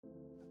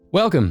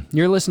Welcome.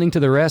 You're listening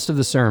to The Rest of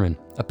the Sermon,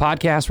 a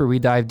podcast where we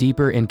dive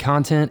deeper in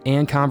content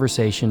and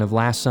conversation of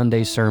last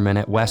Sunday's sermon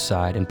at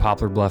Westside in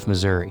Poplar Bluff,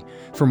 Missouri.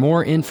 For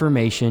more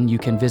information, you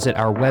can visit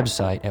our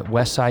website at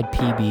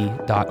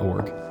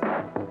westsidepb.org.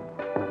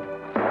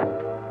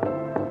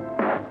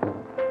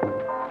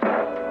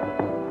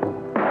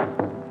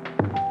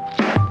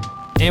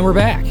 And we're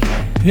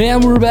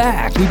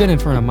back. We've been in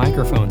front of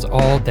microphones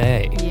all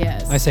day.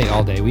 Yes. I say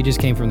all day. We just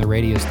came from the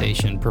radio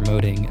station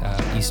promoting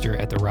Easter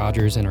at the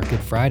Rogers and our Good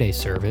Friday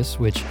service,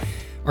 which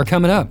are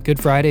coming up. Good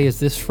Friday is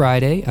this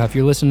Friday. If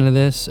you're listening to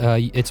this,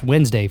 it's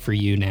Wednesday for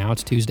you now.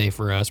 It's Tuesday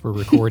for us. We're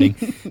recording.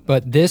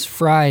 But this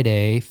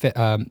Friday,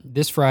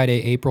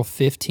 April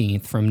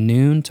 15th, from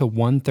noon to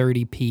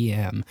 1:30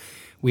 p.m.,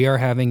 we are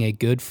having a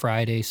Good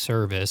Friday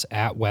service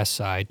at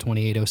Westside,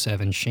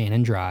 2807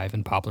 Shannon Drive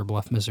in Poplar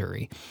Bluff,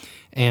 Missouri.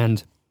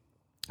 And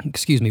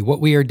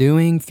what we are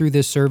doing through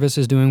this service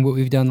is doing what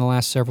we've done the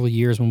last several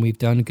years when we've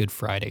done Good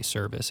Friday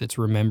service. It's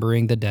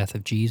remembering the death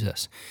of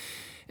Jesus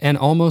and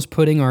almost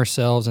putting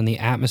ourselves in the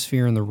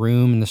atmosphere in the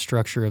room and the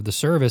structure of the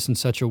service in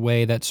such a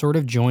way that sort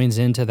of joins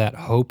into that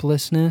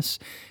hopelessness,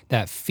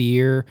 that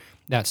fear,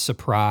 that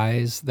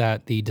surprise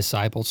that the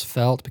disciples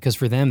felt, because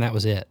for them that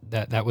was it.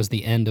 That was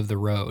the end of the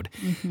road.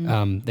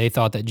 Mm-hmm. They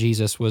thought that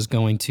Jesus was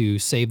going to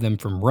save them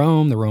from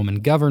Rome, the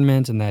Roman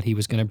government, and that he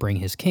was going to bring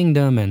his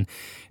kingdom. And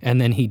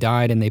then he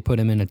died, and they put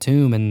him in a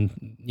tomb,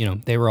 and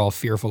they were all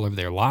fearful of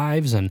their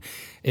lives. And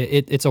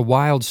it's a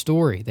wild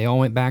story. They all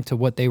went back to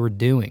what they were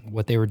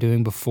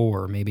doing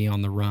before, maybe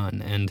on the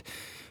run. And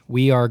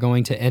we are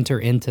going to enter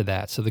into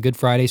that. So the Good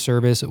Friday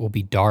service, it will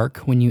be dark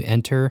when you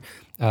enter.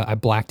 I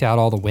blacked out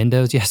all the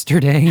windows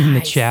yesterday in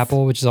the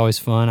chapel, which is always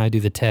fun. I do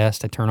the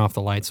test. I turn off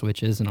the light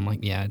switches, and I'm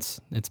like, yeah,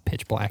 it's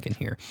pitch black in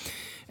here.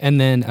 And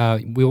then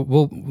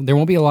there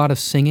won't be a lot of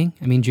singing.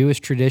 I mean, Jewish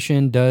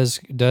tradition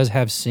does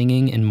have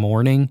singing and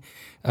mourning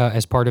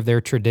as part of their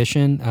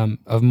tradition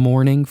of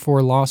mourning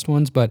for lost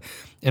ones, but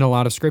in a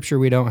lot of scripture,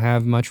 we don't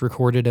have much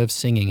recorded of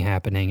singing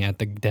happening at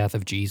the death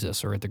of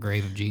Jesus or at the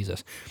grave of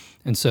Jesus.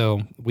 And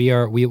so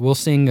we'll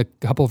sing a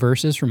couple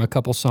verses from a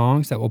couple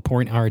songs that will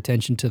point our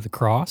attention to the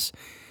cross.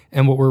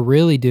 And what we're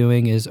really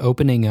doing is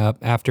opening up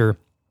after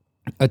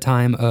a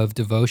time of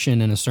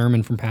devotion and a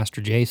sermon from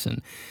Pastor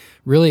Jason,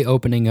 really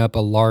opening up a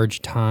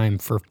large time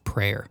for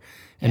prayer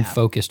and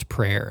focused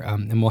prayer.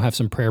 And we'll have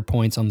some prayer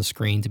points on the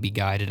screen to be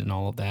guided and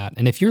all of that.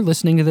 And if you're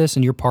listening to this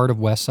and you're part of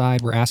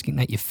Westside, we're asking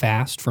that you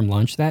fast from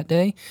lunch that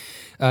day,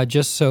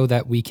 just so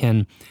that we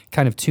can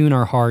kind of tune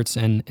our hearts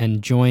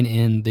and join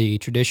in the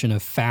tradition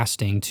of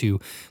fasting to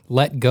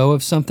let go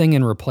of something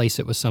and replace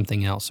it with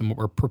something else. And what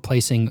we're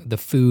replacing the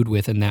food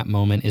with in that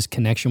moment is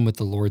connection with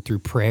the Lord through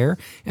prayer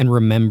and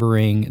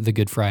remembering the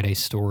Good Friday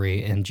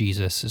story and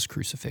Jesus'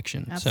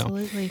 crucifixion.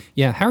 Absolutely. So,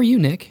 yeah. How are you,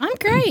 Nick? I'm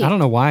great. I don't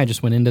know why I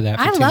just went into that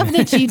for I 2 love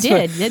minutes. that you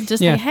did. It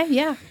just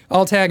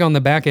I'll tag on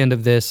the back end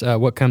of this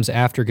what comes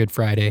after Good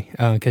Friday,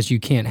 because you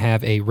can't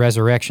have a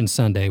Resurrection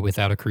Sunday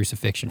without a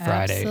Crucifixion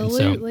Friday.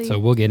 Absolutely. And so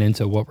we'll get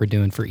into what we're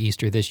doing for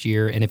Easter this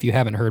year. And if you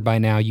haven't heard by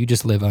now, you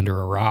just live under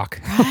a rock.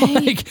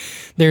 Right.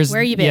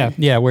 Where you been?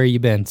 Yeah, where you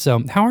been?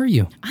 So how are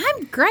you?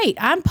 I'm great.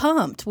 I'm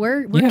pumped.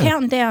 We're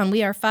counting down.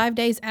 We are 5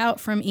 days out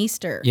from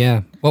Easter.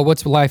 Yeah. Well,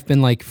 what's life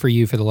been like for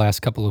you for the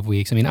last couple of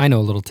weeks? I mean, I know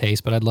a little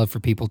taste, but I'd love for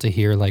people to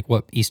hear like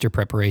what Easter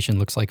preparation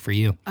looks like for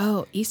you.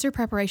 Oh, Easter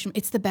preparation.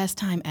 It's the best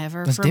time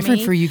ever It's for different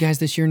me. for you guys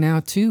this year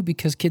now, too,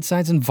 because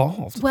Kidside's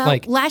involved. Well,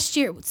 last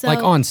year. So,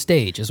 like on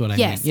stage is what I mean.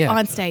 Yes, Yeah.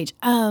 on stage.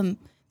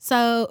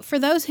 So for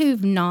those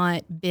who've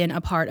not been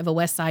a part of a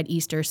Westside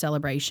Easter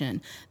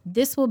celebration,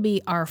 this will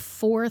be our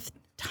 4th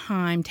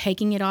time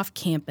taking it off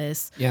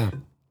campus. Yeah.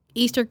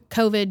 Easter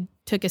COVID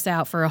took us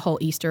out for a whole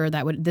Easter.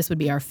 This would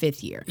be our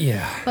 5th year.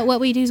 Yeah. But what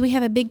we do is we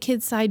have a big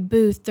kids side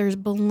booth. There's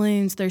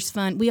balloons. There's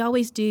fun. We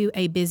always do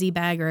a busy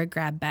bag or a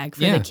grab bag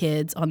for the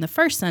kids on the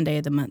first Sunday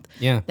of the month.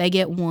 Yeah. They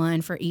get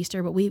one for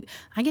Easter, but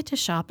I get to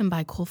shop and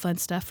buy cool fun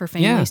stuff for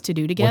families to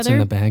do together. What's in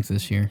the bags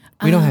this year?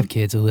 We don't have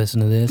kids who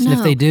listen to this. No. And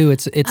if they do,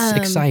 it's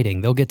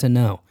exciting. They'll get to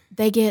know.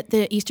 They get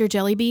the Easter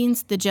jelly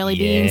beans that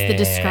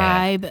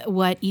describe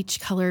what each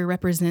color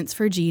represents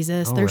for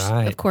Jesus. All There's,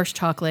 right. of course,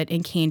 chocolate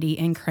and candy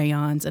and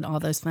crayons and all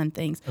those fun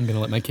things. I'm going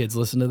to let my kids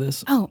listen to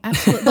this. Oh,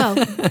 absolutely. Well,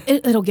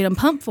 it'll get them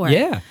pumped for it.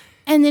 Yeah.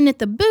 And then at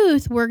the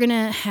booth, we'll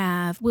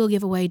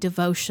give away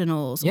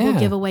devotionals. Yeah. We'll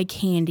give away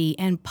candy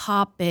and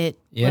pop-it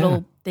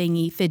little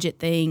thingy, fidget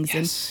things,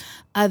 and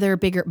other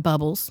bigger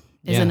bubbles.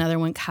 Is another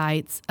one,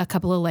 kites, a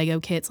couple of Lego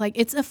kits. Like,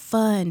 it's a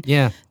fun.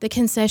 Yeah. The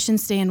concession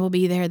stand will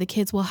be there. The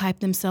kids will hype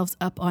themselves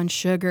up on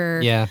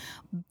sugar. Yeah.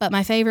 But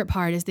my favorite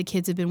part is the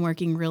kids have been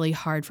working really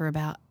hard for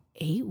about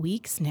 8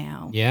 weeks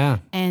now. Yeah.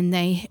 And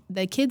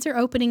the kids are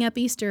opening up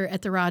Easter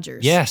at the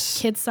Rogers. Yes.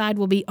 Kids side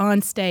will be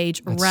on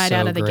stage right so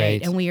out of the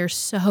great. gate. And we are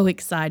so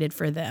excited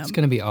for them. It's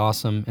going to be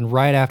awesome. And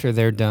right after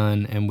they're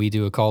done and we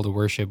do a call to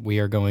worship, we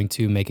are going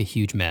to make a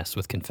huge mess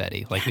with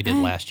confetti like we did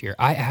last year.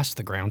 I asked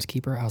the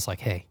groundskeeper, I was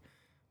like, hey,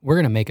 we're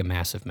going to make a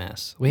massive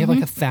mess. We have like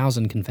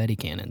 1,000 confetti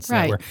cannons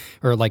that Right.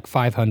 or like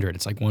 500.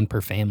 It's like one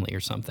per family or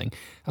something.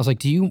 I was like,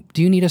 do you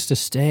need us to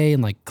stay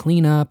and like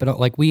clean up? And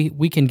like, we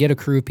can get a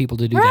crew of people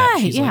to do that.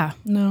 Right, She's yeah.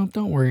 like, no,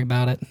 don't worry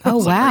about it. I Oh,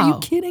 was like, are you wow.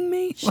 kidding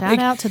me? Shout Like,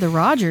 out to the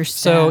Rogers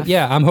so staff.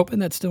 yeah, I'm hoping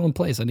that's still in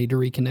place. I need to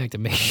reconnect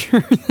and make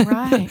sure that,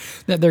 Right.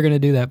 that they're going to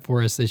do that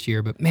for us this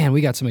year. But man, we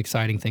got some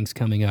exciting things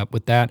coming up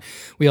with that.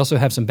 We also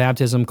have some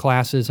baptism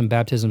classes and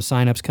baptism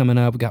signups coming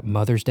up. We got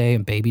Mother's Day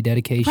and baby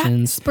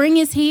dedications. Spring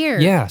is here.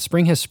 Yeah,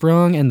 spring has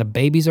sprung and the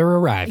babies are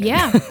arriving.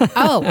 Yeah.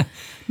 Oh,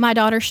 my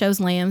daughter shows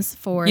lambs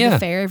for Yeah. the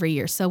fair every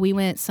year. So we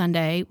went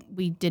Sunday.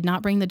 We did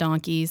not bring the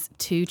donkeys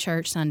to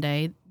church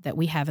Sunday that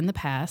we have in the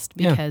past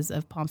Yeah. because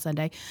of Palm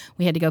Sunday.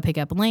 We had to go pick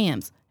up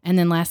lambs. And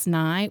then last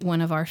night,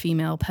 one of our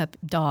female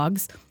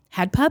dogs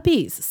had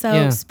puppies. So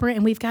Yeah. spring,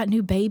 and we've got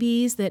new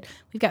babies that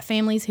we've got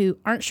families who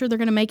aren't sure they're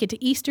going to make it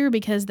to Easter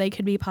because they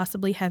could be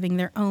possibly having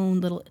their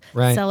own little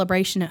Right.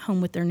 celebration at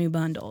home with their new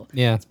bundle.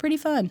 Yeah. It's pretty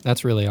fun.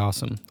 That's really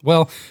awesome.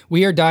 Well,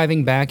 we are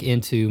diving back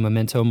into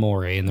Memento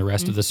Mori and the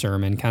rest of the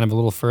sermon, kind of a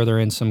little further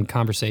in some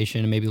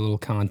conversation and maybe a little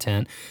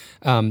content.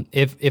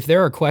 If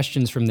there are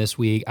questions from this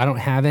week, I don't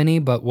have any,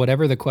 but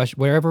whatever the question,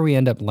 wherever we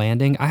end up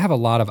landing, I have a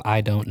lot of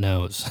I don't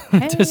knows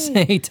to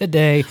say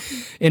today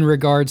in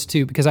regards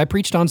to, because I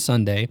preached on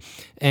Sunday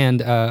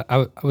and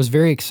I was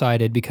very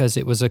excited because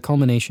it was a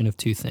culmination of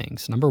two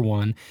things. Number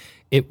one,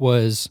 it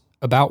was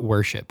about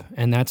worship,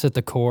 and that's at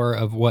the core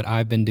of what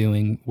I've been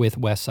doing with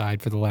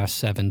Westside for the last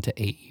 7 to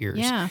 8 years.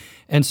 Yeah.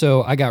 And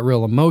so I got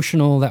real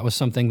emotional. That was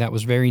something that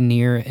was very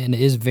near and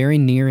is very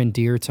near and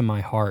dear to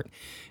my heart.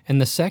 And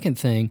the second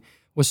thing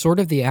was sort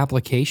of the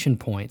application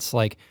points,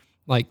 like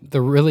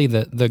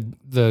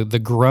the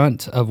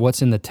grunt of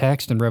what's in the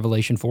text in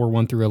Revelation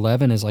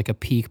 4:1-11 is like a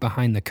peek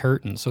behind the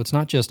curtain. So it's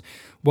not just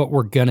what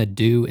we're gonna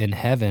do in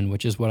heaven,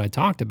 which is what I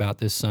talked about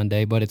this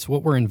Sunday, but it's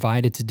what we're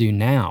invited to do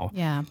now.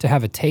 Yeah. To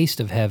have a taste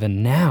of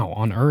heaven now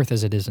on earth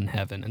as it is in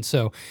heaven. And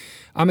so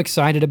I'm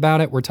excited about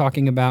it. We're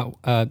talking about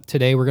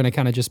today, we're going to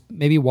kind of just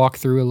maybe walk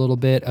through a little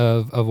bit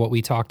of what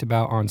we talked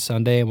about on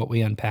Sunday and what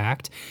we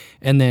unpacked.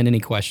 And then any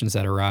questions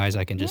that arise,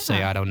 I can just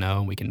say, I don't know,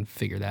 and we can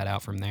figure that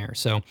out from there.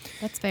 So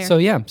That's fair. So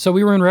yeah, so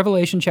we were in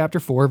Revelation chapter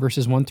 4,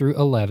 verses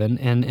 1-11.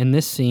 And in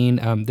this scene,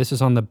 this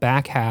is on the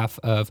back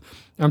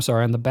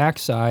on the back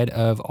side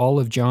of all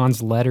of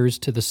John's letters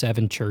to the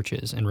 7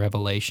 churches in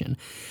Revelation.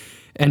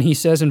 And he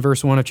says in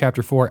verse 1 of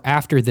chapter 4,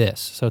 after this,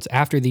 so it's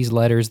after these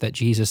letters that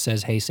Jesus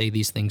says, hey, say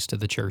these things to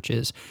the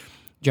churches.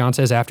 John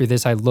says, after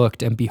this I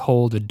looked, and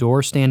behold, a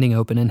door standing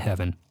open in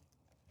heaven.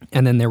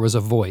 And then there was a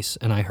voice,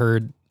 and I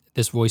heard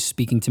this voice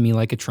speaking to me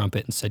like a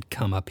trumpet and said,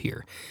 come up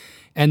here.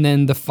 And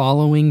then the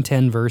following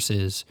 10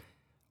 verses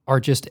are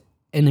just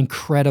an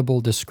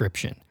incredible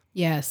description,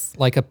 Yes.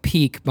 like a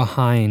peek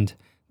behind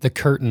the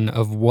curtain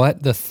of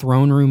what the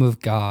throne room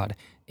of God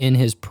in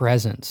his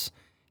presence,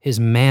 his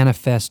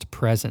manifest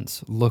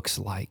presence, looks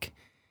like.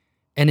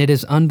 And it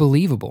is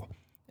unbelievable.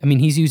 I mean,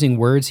 he's using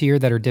words here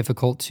that are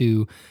difficult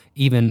to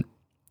even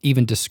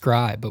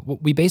describe,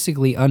 but we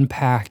basically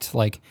unpacked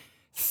like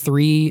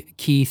 3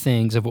 key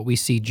things of what we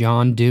see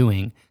John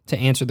doing to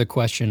answer the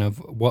question of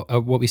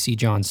what we see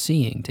John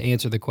seeing, to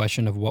answer the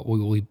question of what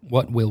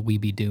will we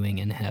be doing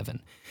in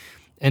heaven.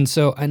 And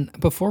so, and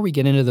before we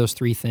get into those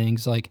 3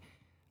 things, like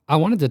I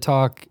wanted to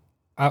talk.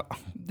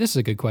 This is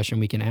a good question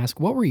we can ask.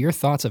 What were your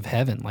thoughts of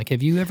heaven? Like,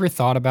 have you ever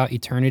thought about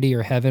eternity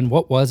or heaven?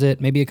 What was it?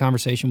 Maybe a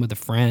conversation with a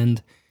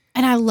friend.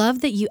 And I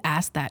love that you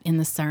asked that in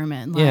the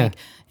sermon. Like,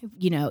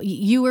 you know,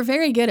 you were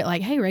very good at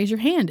like, hey, raise your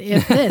hand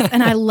if this.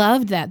 And I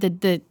loved that. The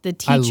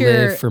teacher. I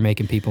live for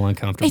making people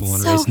uncomfortable and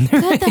It's so raising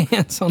their good that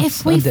hands on if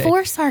Sunday. we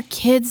force our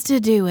kids to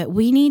do it,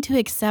 we need to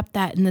accept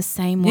that in the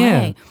same way.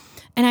 Yeah.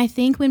 And I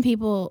think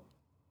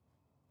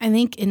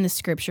in the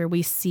scripture,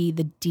 we see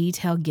the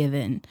detail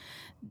given.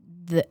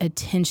 The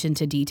attention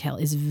to detail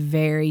is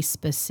very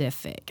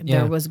specific.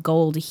 Yeah. There was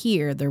gold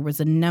here. There was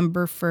a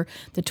number for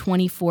the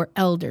 24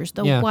 elders,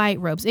 the Yeah. white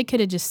robes. It could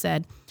have just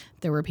said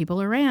there were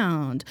people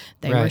around.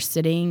 They were Right.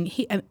 sitting.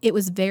 It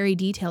was very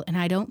detailed. And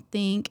I don't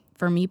think,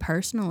 for me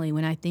personally,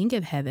 when I think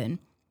of heaven,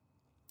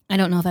 I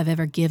don't know if I've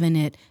ever given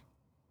it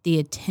the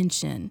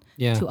attention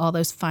Yeah. to all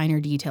those finer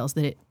details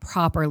that it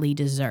properly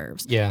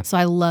deserves. Yeah. So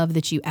I love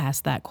that you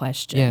asked that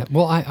question. Yeah,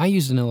 well, I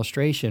used an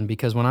illustration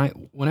because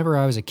whenever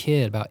I was a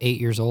kid, about 8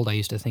 years old, I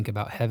used to think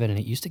about heaven, and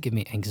it used to give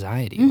me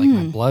anxiety. Like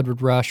my blood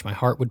would rush, my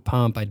heart would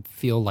pump. I'd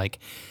feel like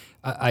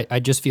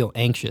I just feel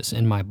anxious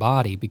in my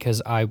body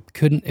because I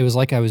couldn't. It was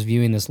like I was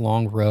viewing this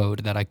long road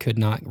that I could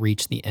not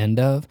reach the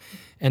end of,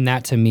 and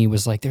that to me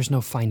was like, there's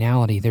no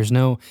finality. There's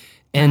no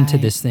end to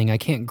Right. this thing. I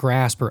can't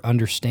grasp or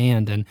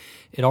understand. And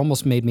it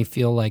almost made me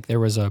feel like there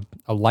was a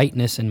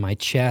lightness in my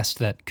chest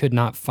that could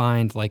not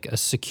find like a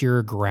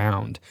secure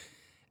ground.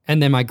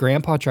 And then my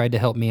grandpa tried to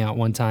help me out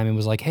one time and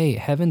was like, hey,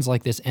 heaven's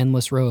like this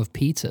endless row of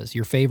pizzas,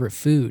 your favorite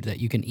food that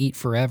you can eat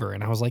forever.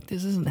 And I was like,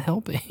 this isn't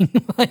helping.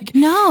 like,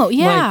 No,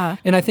 yeah.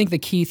 and I think the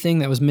key thing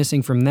that was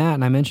missing from that,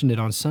 and I mentioned it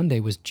on Sunday,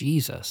 was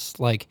Jesus.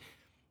 Like,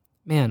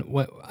 man,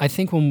 what I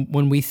think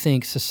when we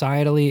think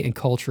societally and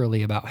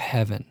culturally about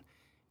heaven,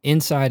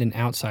 inside and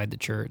outside the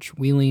church,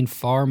 we lean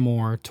far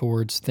more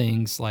towards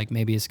things like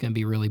maybe it's going to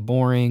be really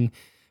boring.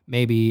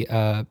 Maybe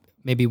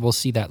we'll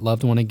see that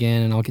loved one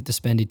again and I'll get to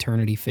spend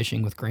eternity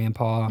fishing with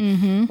grandpa.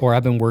 Or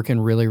I've been working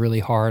really,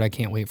 really hard. I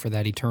can't wait for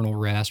that eternal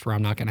rest where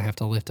I'm not going to have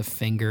to lift a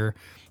finger.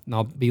 And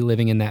I'll be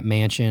living in that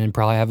mansion and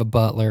probably have a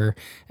butler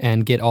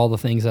and get all the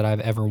things that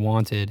I've ever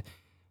wanted.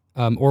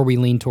 Or we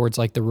lean towards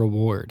like the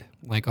reward.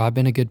 Like, oh, I've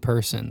been a good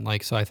person.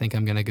 Like, so I think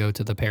I'm going to go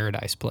to the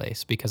paradise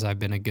place because I've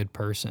been a good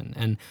person.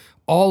 And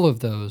all of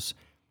those,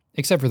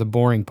 except for the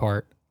boring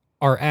part,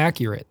 are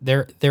accurate.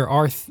 There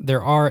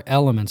are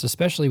elements,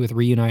 especially with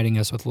reuniting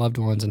us with loved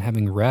ones and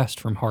having rest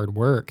from hard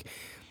work.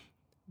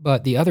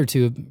 But the other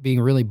two, being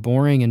really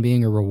boring and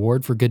being a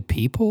reward for good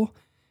people,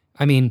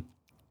 I mean,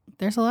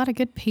 there's a lot of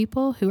good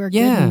people who are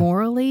good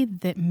morally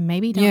that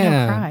maybe don't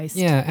know Christ.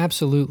 Yeah,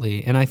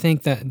 absolutely. And I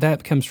think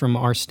that comes from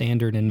our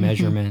standard and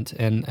measurement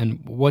and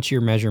what's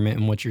your measurement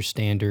and what's your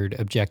standard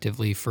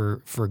objectively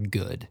for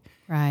good.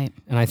 Right.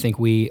 And I think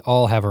we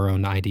all have our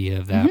own idea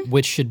of that,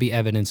 which should be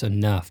evidence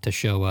enough to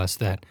show us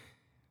that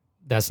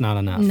that's not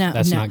enough.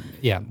 That's not,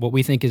 what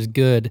we think is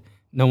good,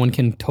 no one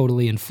can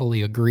totally and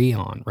fully agree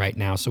on right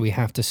now. So we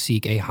have to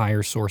seek a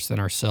higher source than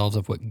ourselves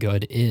of what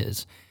good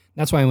is.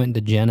 That's why I went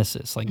into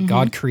Genesis. Like,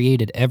 God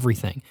created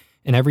everything,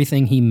 and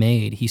everything he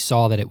made, he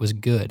saw that it was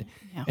good.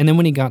 Yeah. And then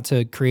when he got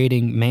to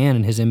creating man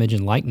in his image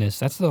and likeness,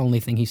 that's the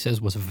only thing he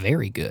says was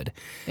very good.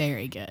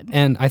 Very good.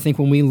 And I think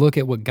when we look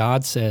at what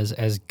God says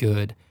as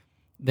good,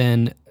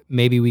 then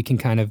maybe we can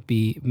kind of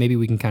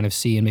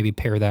see and maybe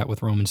pair that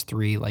with Romans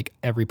 3, like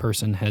every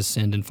person has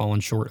sinned and fallen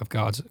short of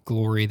God's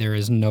glory. There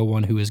is no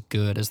one who is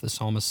good, as the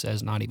psalmist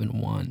says, not even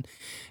one.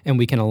 And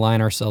we can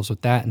align ourselves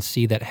with that and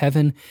see that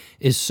heaven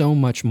is so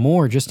much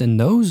more just in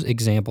those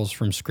examples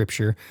from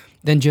Scripture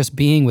than just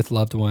being with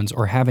loved ones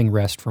or having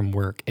rest from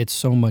work. It's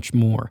so much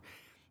more.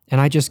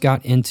 And I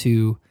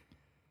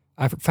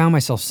found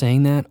myself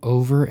saying that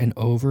over and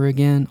over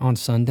again on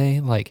Sunday,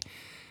 like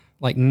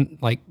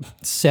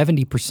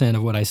 70%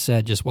 of what I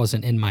said just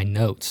wasn't in my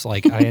notes.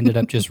 Like, I ended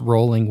up just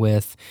rolling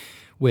with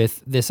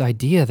this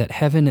idea that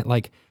heaven,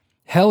 like,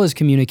 hell is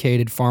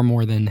communicated far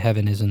more than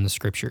heaven is in the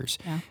Scriptures.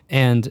 Yeah.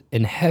 And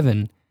in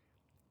heaven,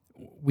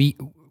 we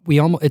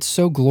almost, it's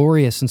so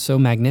glorious and so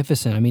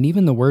magnificent. I mean,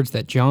 even the words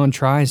that John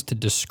tries to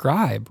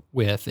describe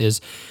with is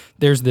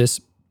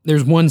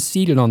there's one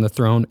seated on the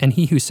throne, and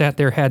he who sat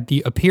there had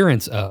the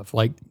appearance of,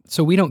 like,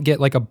 so we don't get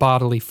like a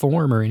bodily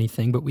form or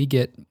anything, but we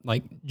get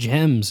like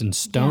gems and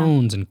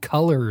stones and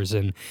colors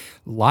and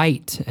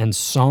light and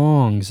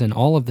songs and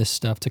all of this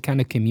stuff to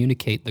kind of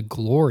communicate the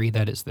glory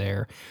that is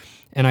there.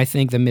 And I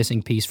think the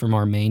missing piece from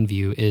our main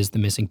view is the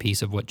missing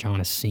piece of what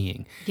John is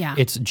seeing. Yeah.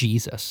 It's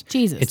Jesus.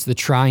 It's the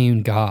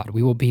triune God.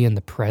 We will be in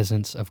the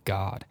presence of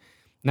God.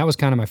 And that was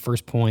kind of my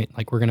first point.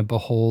 Like, we're going to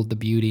behold the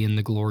beauty and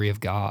the glory of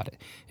God.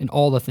 And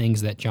all the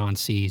things that John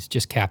sees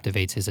just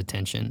captivates his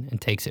attention and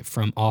takes it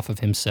from off of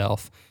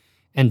himself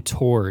and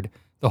toward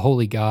the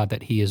holy God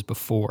that he is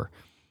before.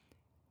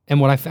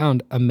 And what I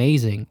found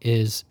amazing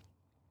is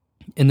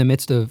in the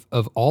midst of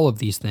all of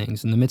these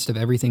things, in the midst of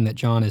everything that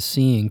John is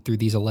seeing through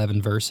these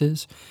 11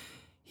 verses,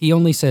 he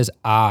only says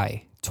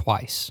I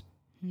twice.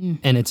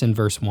 And it's in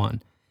verse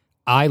 1.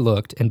 I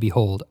looked, and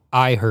behold,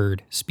 I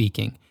heard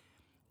speaking.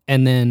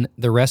 And then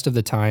the rest of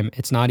the time,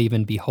 it's not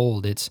even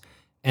behold, it's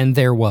and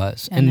there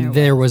was, and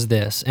there was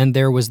this, and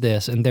there was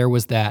this, and there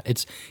was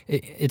that.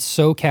 It's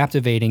so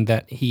captivating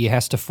that he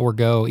has to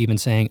forego even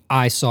saying,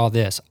 I saw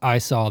this, I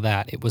saw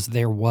that. It was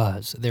there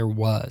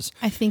was.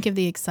 I think of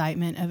the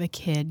excitement of a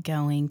kid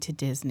going to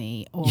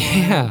Disney or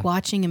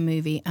watching a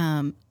movie.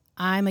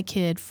 I'm a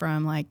kid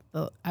from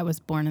I was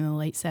born in the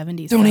late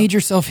 70s. Don't age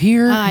yourself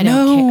here. I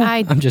don't care.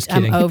 I'm just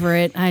kidding. I'm over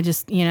it. I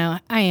just,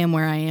 I am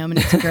where I am, and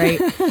it's great.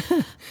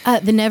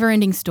 The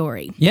Never-Ending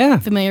Story. Yeah.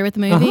 Familiar with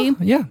the movie?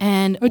 Yeah.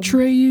 And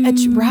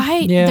Atreyu.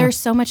 Right. Yeah. There's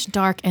so much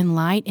dark and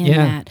light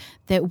in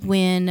that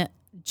when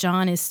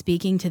John is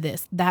speaking to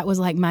this, that was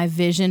like my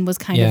vision was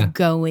kind of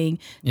going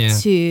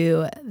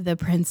to the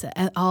princess,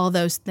 all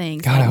those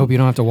things. God, I hope you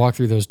don't have to walk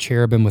through those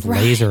cherubim with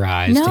laser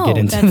eyes to get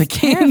into the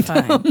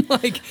kingdom.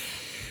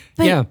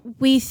 But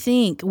we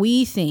think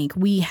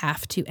we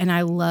have to. And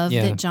I love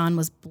that John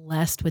was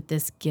blessed with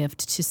this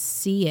gift to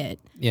see it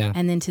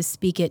and then to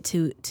speak it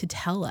to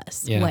tell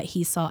us what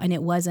he saw. And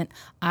it wasn't,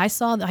 I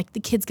saw like the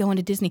kids going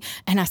to Disney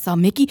and I saw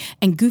Mickey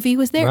and Goofy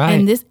was there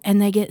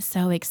and they get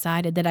so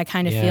excited that I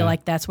kind of feel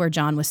like that's where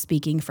John was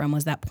speaking from,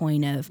 was that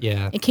point of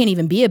it can't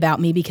even be about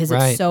me because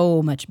it's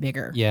so much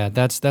bigger. Yeah,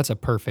 that's a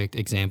perfect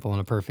example and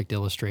a perfect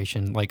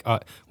illustration. Like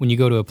when you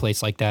go to a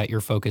place like that,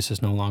 your focus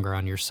is no longer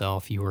on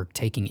yourself. You are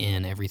taking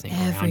in everything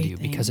around you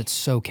because it's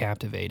so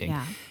captivating.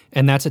 Yeah.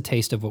 And that's a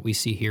taste of what we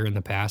see here in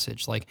the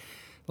passage. Like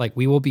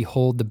we will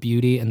behold the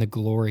beauty and the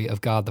glory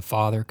of God the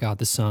Father, God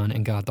the Son,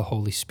 and God the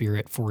Holy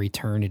Spirit for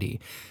eternity.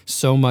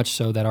 So much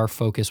so that our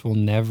focus will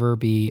never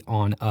be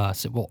on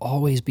us. It will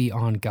always be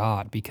on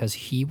God because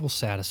he will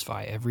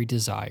satisfy every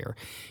desire.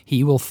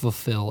 He will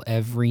fulfill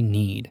every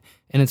need.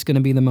 And it's going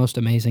to be the most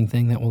amazing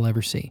thing that we'll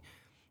ever see.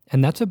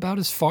 And that's about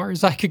as far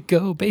as I could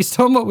go based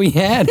on what we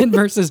had in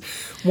verses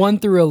 1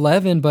 through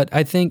 11. But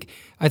I think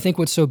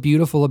what's so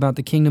beautiful about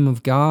the kingdom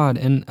of God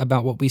and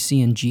about what we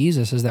see in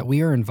Jesus is that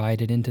we are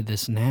invited into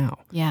this now.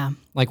 Yeah.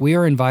 Like we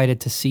are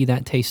invited to see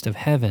that taste of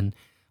heaven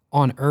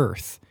on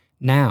earth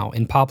now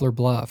in Poplar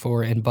Bluff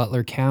or in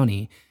Butler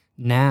County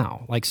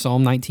now. Like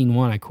Psalm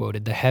 19:1 I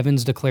quoted, the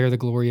heavens declare the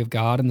glory of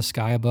God and the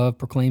sky above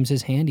proclaims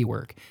his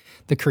handiwork.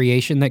 The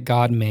creation that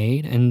God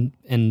made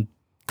and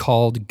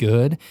called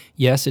good.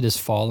 Yes, it is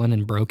fallen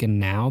and broken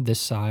now, this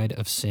side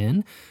of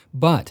sin,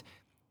 but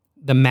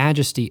the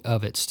majesty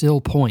of it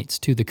still points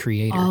to the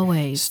Creator.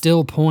 Always.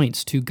 Still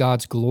points to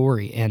God's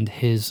glory and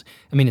his,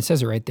 it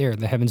says it right there,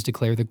 the heavens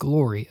declare the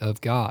glory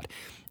of God.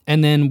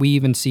 And then we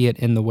even see it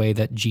in the way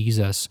that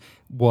Jesus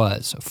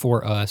was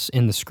for us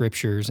in the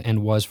scriptures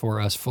and was for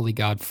us fully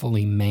God,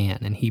 fully man.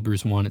 In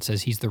Hebrews 1, it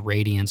says he's the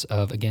radiance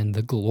of, again,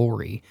 the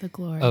glory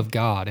of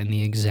God and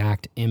the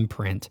exact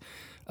imprint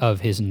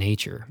of his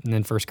nature. And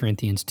then 1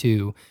 Corinthians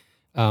 2,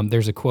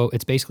 there's a quote,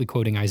 it's basically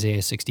quoting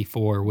Isaiah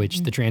 64, which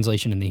the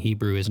translation in the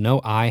Hebrew is,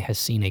 no eye has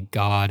seen a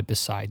God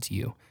besides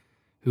you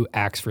who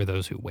acts for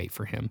those who wait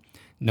for him.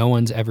 No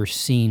one's ever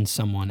seen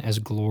someone as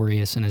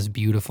glorious and as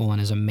beautiful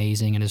and as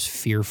amazing and as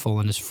fearful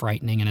and as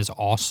frightening and as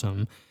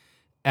awesome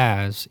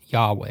as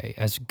Yahweh,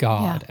 as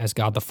God, as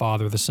God the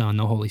Father, the Son,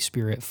 the Holy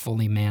Spirit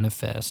fully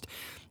manifest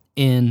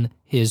in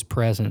his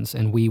presence,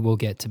 and we will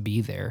get to be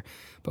there.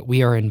 But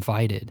we are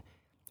invited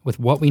with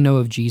what we know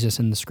of Jesus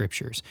in the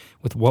scriptures,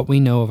 with what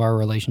we know of our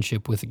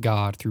relationship with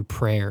God through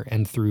prayer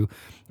and through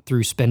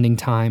spending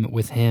time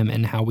with him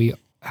and how we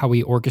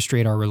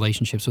orchestrate our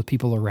relationships with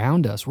people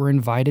around us. We're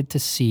invited to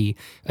see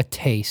a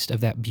taste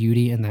of that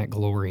beauty and that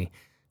glory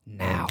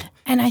now.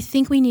 And I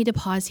think we need to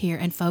pause here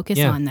and focus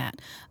on that.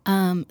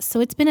 So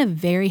it's been a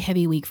very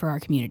heavy week for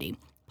our community.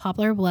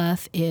 Poplar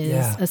Bluff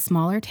is a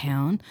smaller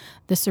town.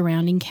 The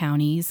surrounding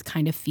counties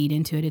kind of feed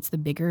into it. It's the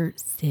bigger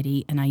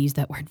city, and I use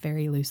that word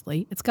very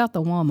loosely. It's got the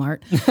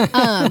Walmart.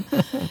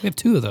 We have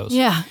two of those.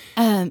 Yeah.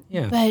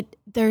 But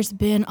there's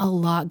been a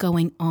lot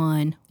going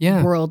on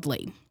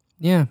worldly.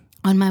 Yeah.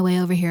 On my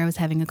way over here, I was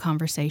having a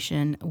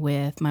conversation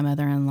with my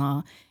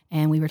mother-in-law,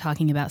 and we were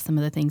talking about some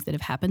of the things that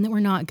have happened that were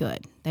not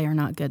good. They are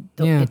not good.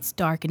 It's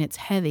dark and it's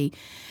heavy.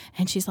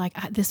 And she's like,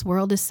 this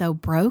world is so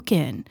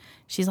broken.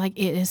 She's like,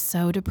 it is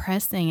so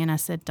depressing. And I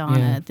said,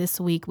 Donna, this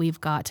week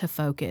we've got to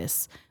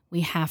focus.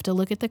 We have to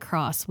look at the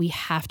cross. We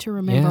have to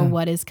remember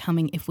what is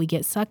coming. If we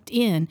get sucked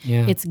in,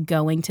 it's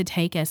going to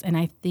take us. And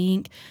I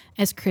think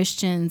as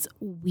Christians,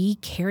 we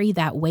carry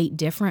that weight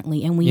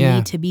differently, and we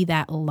need to be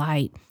that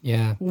light.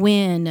 Yeah.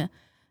 When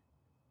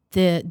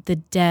the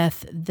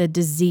death, the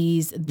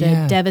disease,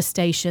 the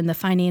devastation, the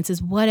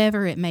finances,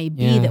 whatever it may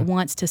be that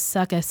wants to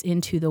suck us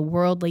into the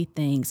worldly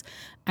things,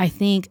 I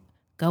think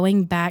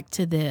going back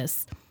to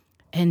this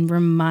and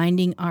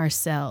reminding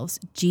ourselves,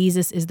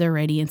 Jesus is the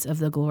radiance of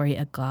the glory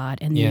of God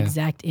and the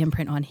exact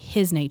imprint on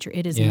his nature.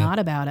 It is not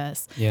about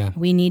us. Yeah.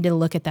 We need to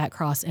look at that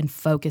cross and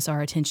focus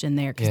our attention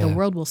there, because the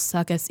world will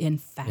suck us in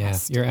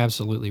fast. Yeah, you're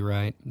absolutely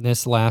right.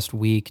 This last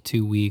week,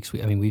 2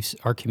 weeks,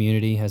 our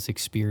community has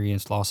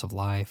experienced loss of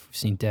life. We've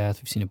seen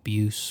death. We've seen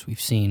abuse.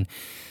 We've seen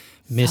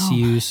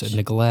misuse and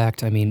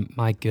neglect.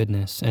 My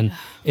goodness. And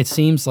it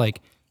seems like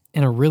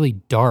in a really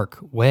dark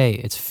way,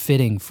 it's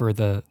fitting for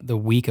the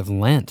week of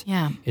Lent.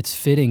 Yeah. It's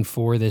fitting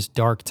for this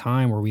dark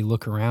time where we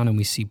look around and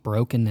we see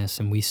brokenness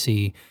and we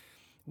see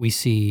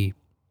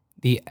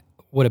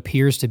what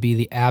appears to be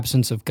the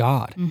absence of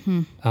God.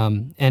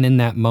 Mm-hmm. And in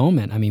that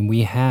moment,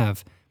 we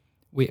have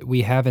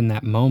in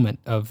that moment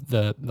of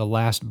the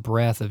last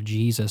breath of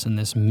Jesus and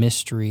this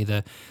mystery,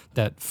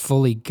 that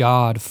fully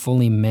God,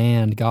 fully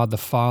man, God the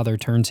Father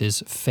turns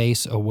his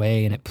face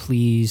away, and it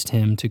pleased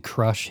him to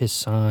crush his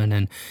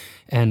Son,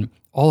 and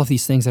all of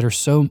these things that are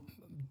so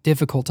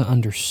difficult to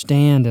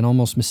understand and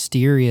almost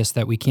mysterious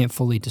that we can't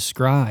fully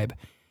describe,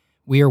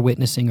 we are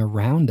witnessing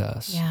around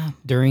us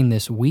during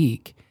this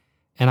week.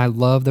 And I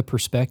love the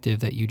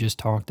perspective that you just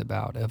talked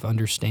about of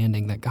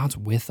understanding that God's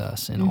with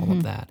us in all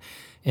of that.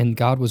 And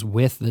God was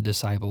with the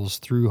disciples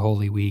through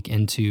Holy Week,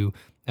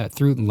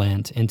 through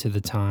Lent, into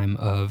the time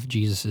of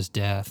Jesus'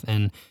 death,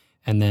 and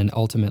then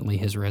ultimately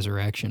his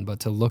resurrection. But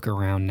to look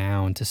around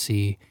now and to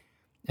see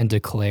and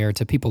declare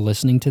to people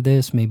listening to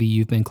this, maybe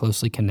you've been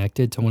closely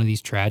connected to one of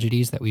these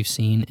tragedies that we've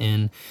seen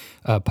in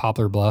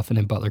Poplar Bluff and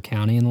in Butler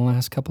County in the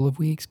last couple of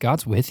weeks.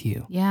 God's with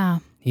you. Yeah.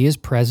 He is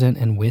present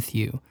and with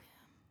you.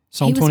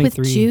 Psalm he was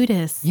 23. With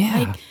Judas.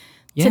 Yeah.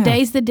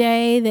 Today's the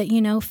day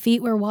that,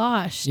 feet were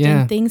washed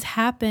and things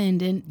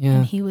happened,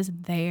 and he was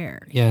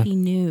there. Yeah. He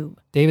knew.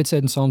 David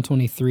said in Psalm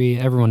 23,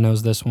 everyone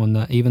knows this one,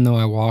 that even though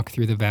I walk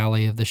through the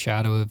valley of the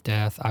shadow of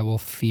death, I will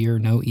fear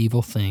no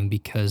evil thing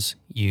because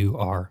you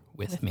are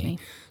with me.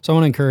 So I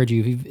want to encourage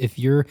you, if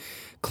you're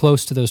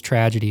close to those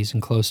tragedies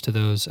and close to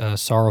those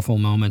sorrowful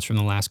moments from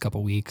the last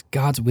couple weeks,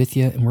 God's with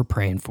you and we're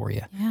praying for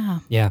you. Yeah.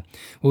 Yeah.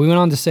 Well, we went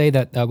on to say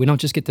that we don't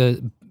just get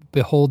to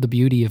behold the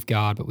beauty of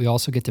God, but we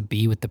also get to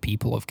be with the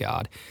people of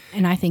God.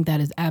 And I think that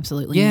is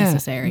absolutely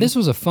necessary. This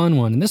was a fun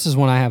one, and this is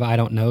one I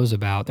don't knows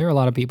about. There are a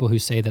lot of people who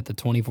say that the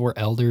 24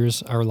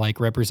 elders are like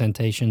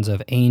representations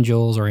of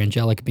angels or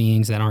angelic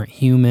beings that aren't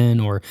human,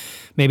 or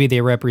maybe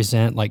they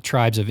represent like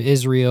tribes of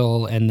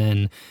Israel and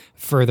then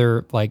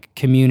further like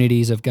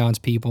communities of God's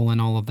people and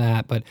all of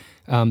that. But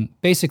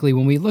basically,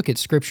 when we look at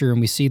Scripture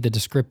and we see the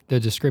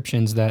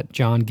descriptions that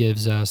John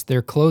gives us,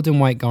 they're clothed in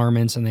white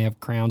garments and they have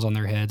crowns on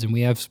their heads. And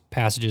we have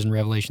passages in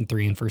Revelation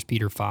 3 and 1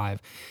 Peter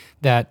 5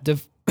 that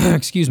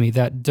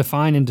that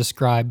define and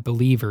describe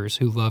believers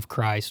who love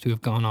Christ, who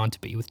have gone on to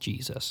be with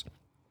Jesus,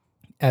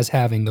 as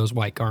having those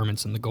white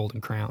garments and the golden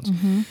crowns.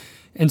 Mm-hmm.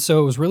 And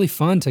so it was really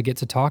fun to get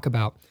to talk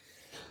about.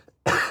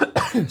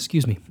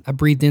 Excuse me. I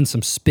breathed in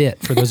some spit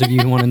for those of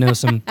you who want to know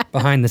some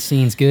behind the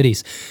scenes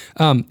goodies.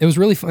 It was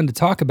really fun to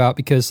talk about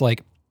because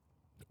like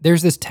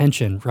there's this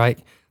tension, right?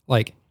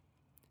 Like,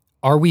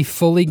 are we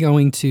fully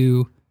going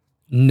to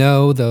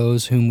know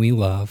those whom we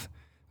love?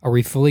 Are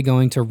we fully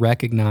going to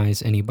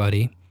recognize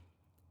anybody?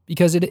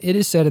 Because it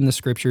is said in the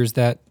Scriptures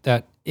that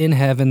in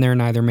heaven they're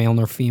neither male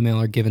nor female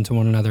are given to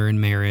one another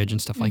in marriage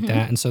and stuff like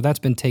that. And so that's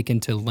been taken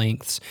to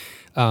lengths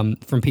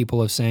from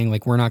people of saying,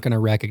 like, we're not going to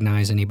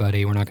recognize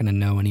anybody, we're not going to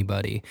know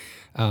anybody,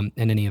 and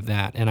any of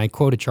that. And I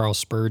quoted Charles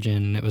Spurgeon,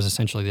 and it was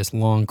essentially this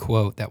long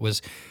quote that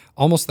was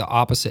almost the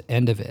opposite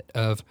end of it,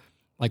 of,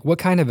 like, what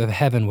kind of a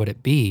heaven would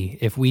it be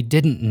if we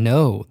didn't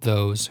know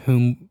those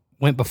whom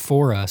went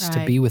before us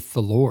to be with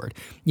the Lord?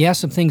 Yeah,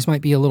 some things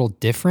might be a little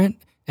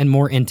different and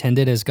more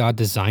intended as God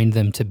designed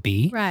them to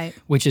be,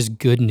 which is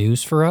good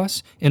news for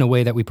us in a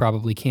way that we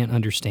probably can't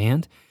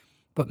understand.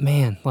 But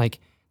man, like,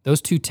 those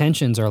two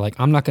tensions are like,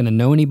 I'm not going to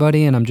know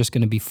anybody and I'm just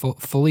going to be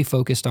fully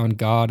focused on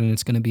God, and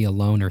it's going to be a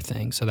loner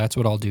thing. So that's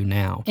what I'll do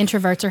now.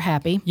 Introverts are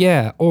happy.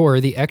 Yeah,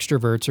 or the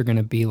extroverts are going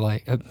to be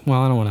like,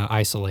 well, I don't want to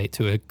isolate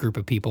to a group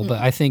of people,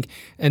 but I think,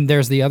 and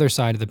there's the other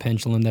side of the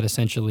pendulum that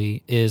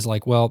essentially is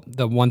like, well,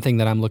 the one thing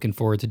that I'm looking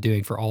forward to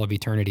doing for all of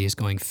eternity is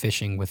going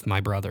fishing with my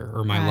brother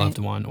or my loved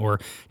one, or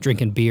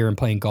drinking beer and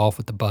playing golf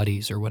with the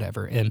buddies or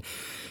whatever.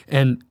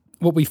 And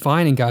what we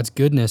find in God's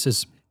goodness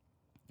is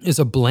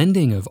a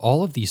blending of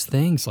all of these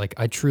things. Like,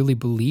 I truly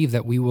believe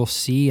that we will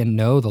see and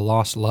know the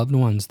lost loved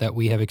ones that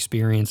we have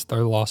experienced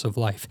their loss of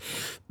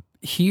life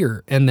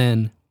here. And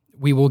then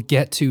we will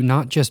get to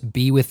not just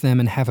be with them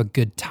and have a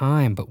good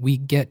time, but we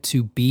get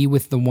to be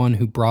with the one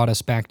who brought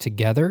us back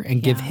together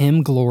and give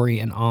him glory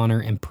and honor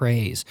and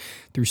praise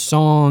through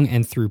song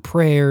and through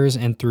prayers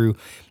and through,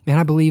 man,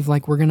 I believe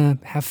like we're going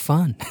to have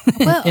fun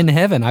in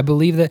heaven. I've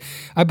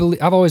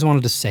always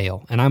wanted to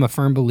sail, and I'm a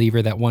firm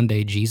believer that one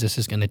day Jesus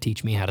is going to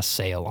teach me how to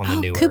sail on the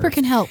new Cooper earth.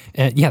 Can help.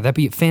 Yeah, that'd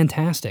be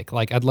fantastic.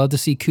 Like, I'd love to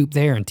see Coop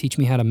there and teach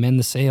me how to mend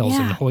the sails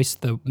and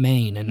hoist the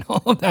main and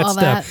all of that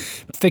stuff.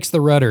 Fix the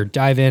rudder,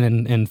 dive in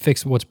and fix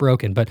what's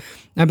broken. But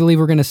I believe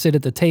we're going to sit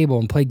at the table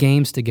and play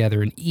games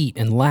together and eat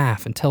and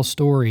laugh and tell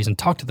stories and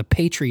talk to the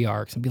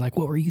patriarchs and be like,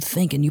 what were you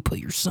thinking? You put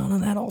your son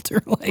on that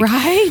altar? Like,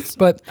 right?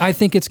 But I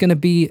think it's going to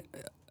be,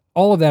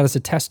 all of that is a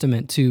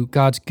testament to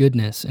God's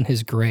goodness and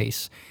his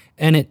grace.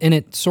 And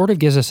it sort of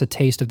gives us a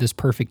taste of this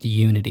perfect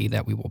unity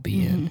that we will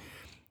be in.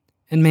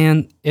 And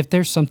man, if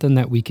there's something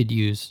that we could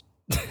use,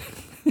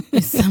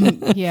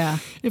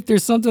 if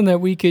there's something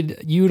that we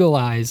could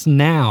utilize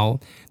now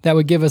that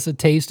would give us a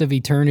taste of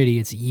eternity,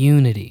 it's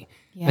unity.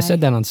 Yeah. I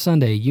said that on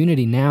Sunday.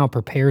 Unity now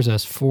prepares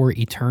us for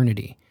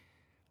eternity.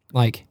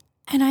 Like,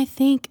 and I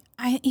think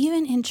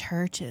even in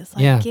churches,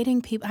 like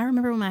getting people, I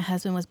remember when my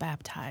husband was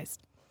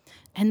baptized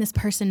and this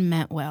person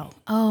meant well.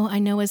 Oh, I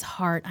know his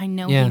heart. I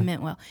know he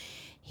meant well.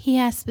 He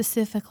asked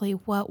specifically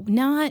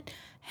not,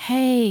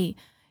 hey,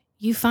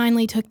 you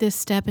finally took this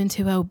step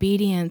into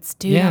obedience.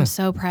 Dude, I'm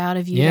so proud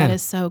of you. That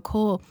is so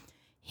cool.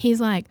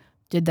 He's like,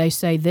 did they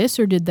say this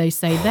or did they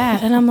say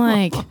that? And I'm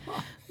like,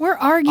 we're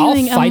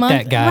arguing. I'll fight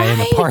that guy in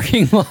the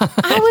parking lot.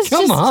 I was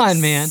Come on,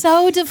 man.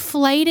 So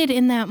deflated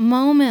in that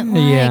moment.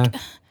 Like,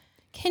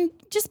 can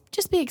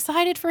just be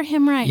excited for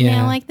him right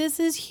now. Like, this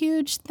is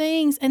huge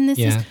things, and this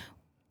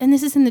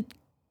is in the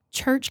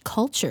church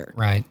culture.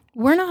 Right.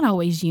 We're not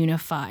always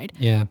unified.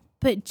 Yeah.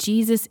 But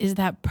Jesus is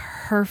that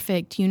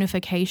perfect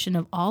unification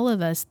of all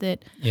of us.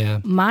 That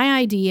my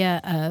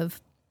idea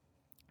of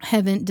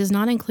heaven does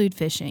not include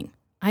fishing.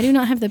 I do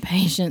not have the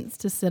patience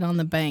to sit on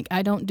the bank.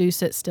 I don't do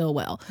sit still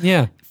well.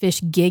 Yeah.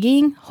 Fish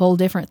gigging, whole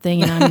different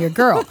thing, and I'm your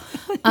girl.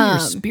 You're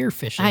spear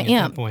fishing at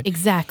that point.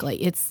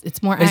 Exactly. It's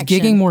more Is action.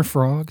 Is gigging more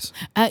frogs?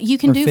 You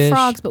can do fish?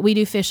 Frogs, but we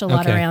do fish a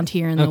lot around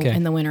here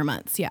in the winter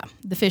months. Yeah.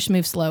 The fish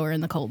move slower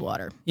in the cold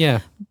water. Yeah.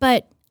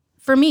 But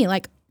for me,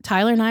 like,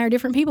 Tyler and I are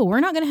different people. We're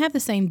not going to have the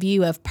same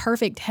view of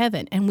perfect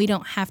heaven, and we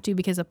don't have to,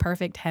 because of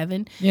perfect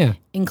heaven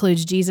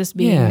includes Jesus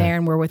being there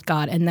and we're with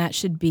God, and that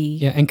should be...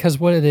 Yeah, and because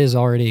what it is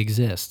already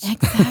exists.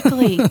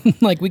 Exactly.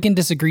 Like, we can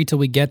disagree till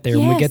we get there.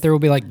 When we get there, we'll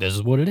be like, this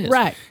is what it is.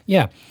 Right.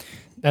 Yeah,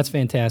 that's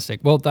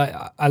fantastic. Well,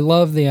 I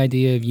love the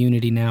idea of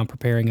unity now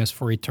preparing us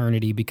for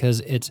eternity,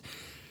 because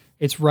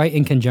it's right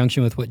in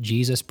conjunction with what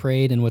Jesus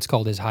prayed and what's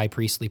called his high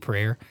priestly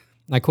prayer.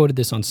 I quoted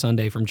this on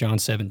Sunday from John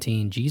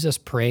 17. Jesus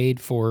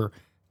prayed for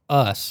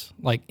us.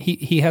 Like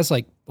he has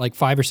like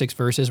 5 or 6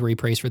 verses where he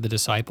prays for the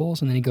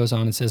disciples, and then he goes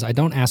on and says, I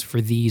don't ask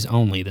for these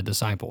only, the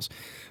disciples,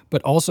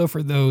 but also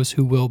for those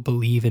who will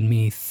believe in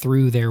me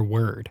through their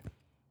word.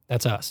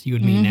 That's us, you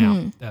and me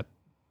now. That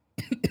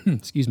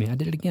excuse me, I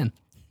did it again.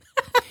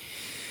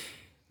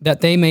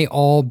 That they may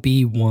all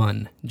be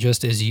one,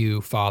 just as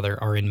you,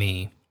 Father, are in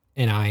me,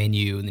 and I in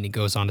you. And then he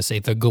goes on to say,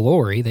 the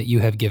glory that you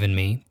have given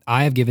me,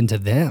 I have given to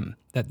them,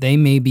 that they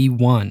may be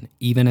one,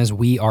 even as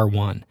we are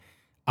one.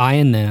 I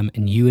and them,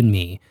 and you and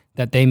me,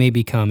 that they may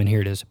become, and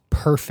here it is,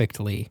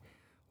 perfectly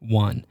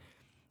one.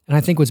 And I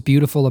think what's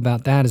beautiful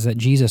about that is that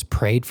Jesus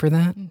prayed for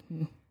that,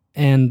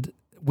 and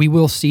we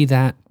will see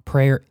that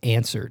prayer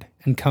answered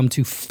and come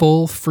to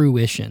full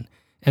fruition,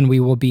 and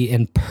we will be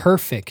in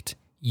perfect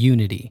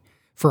unity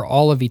for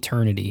all of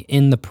eternity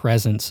in the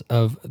presence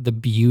of the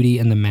beauty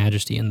and the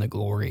majesty and the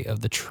glory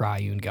of the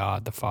triune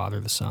God, the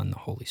Father, the Son, the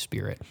Holy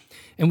Spirit.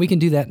 And we can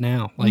do that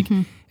now. Like,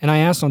 and I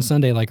asked on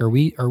Sunday, like, are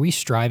we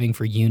striving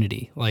for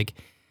unity? Like,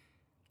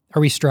 are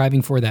we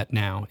striving for that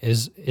now?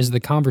 Is the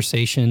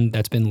conversation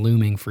that's been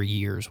looming for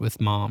years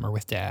with mom or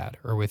with dad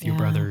or with your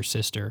brother or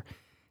sister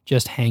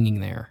just hanging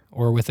there,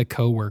 or with a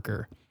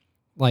coworker?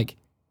 Like,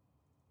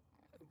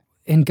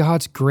 in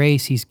God's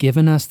grace, he's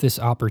given us this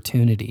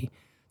opportunity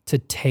to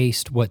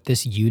taste what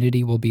this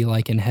unity will be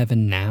like in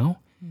heaven now.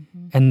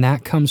 And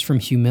that comes from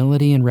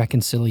humility and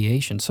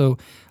reconciliation. So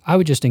I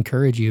would just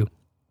encourage you,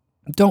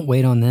 don't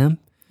wait on them.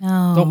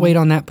 No. Don't wait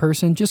on that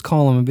person. Just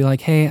call them and be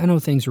like, hey, I know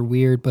things are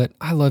weird, but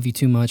I love you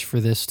too much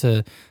for this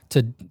to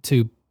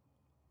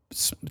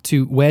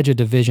wedge a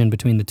division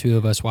between the two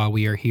of us while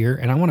we are here.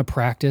 And I want to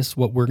practice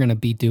what we're going to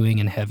be doing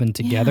in heaven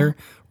together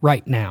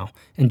right now.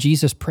 And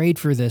Jesus prayed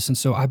for this. And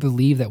so I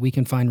believe that we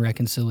can find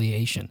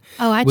reconciliation.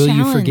 Will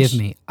you forgive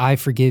me? I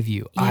forgive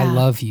you. Yeah. I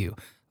love you.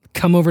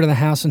 Come over to the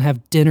house and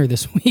have dinner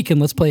this week, and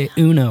let's play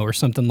Uno or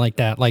something like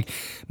that. Like,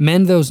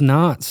 mend those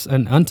knots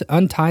and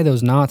untie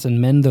those knots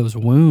and mend those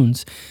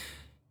wounds,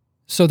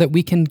 so that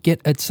we can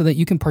so that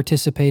you can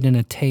participate in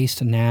a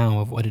taste now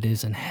of what it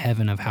is in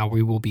heaven, of how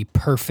we will be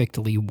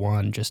perfectly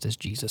one, just as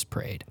Jesus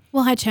prayed.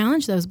 Well, I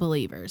challenge those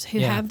believers who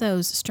have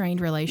those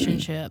strained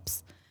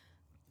relationships.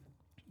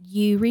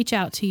 You reach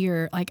out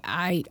to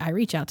I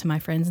reach out to my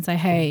friends and say,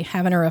 hey,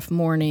 having a rough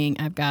morning.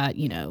 I've got,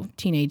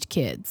 teenage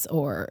kids,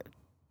 or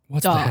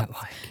what's dog. That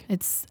like?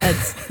 It's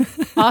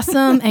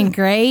awesome and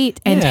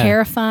great and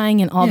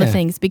terrifying and all the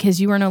things,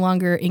 because you are no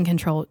longer in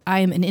control.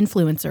 I am an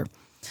influencer.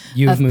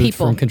 You've moved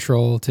from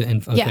control to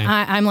influence. Okay.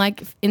 Yeah, I'm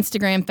like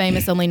Instagram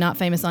famous, only not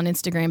famous on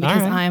Instagram,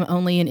 because I'm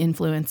only an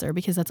influencer,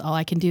 because that's all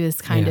I can do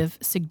is kind of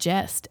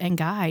suggest and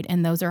guide,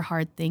 and those are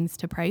hard things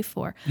to pray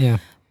for. Yeah.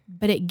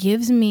 But it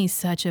gives me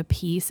such a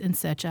peace and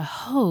such a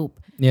hope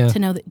to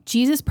know that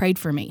Jesus prayed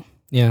for me.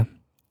 Yeah.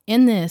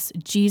 In this,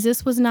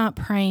 Jesus was not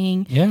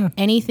praying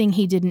anything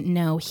he didn't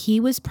know. He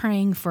was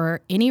praying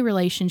for any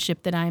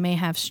relationship that I may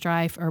have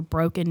strife or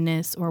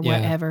brokenness or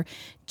whatever.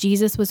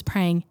 Jesus was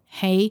praying,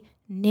 hey,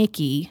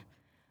 Nikki,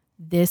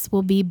 this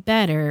will be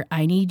better.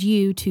 I need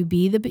you to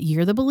be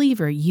you're the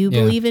believer. You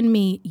believe in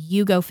me.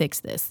 You go fix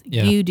this.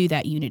 You do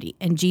that unity.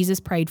 And Jesus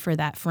prayed for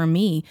that for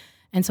me.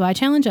 And so I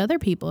challenge other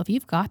people, if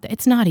you've got that,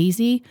 it's not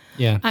easy.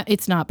 Yeah.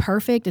 It's not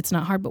perfect. It's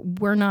not hard, but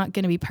we're not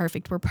going to be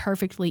perfect. We're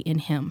perfectly in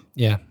him.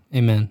 Yeah.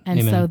 Amen.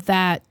 And so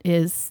that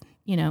is,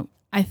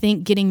 I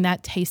think getting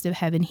that taste of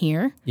heaven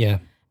here. Yeah.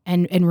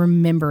 And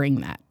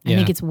remembering that. I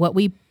think it's what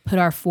we put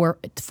our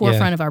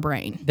forefront of our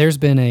brain. There's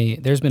been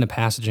a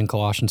passage in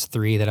Colossians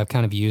 3 that I've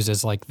kind of used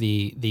as like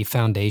the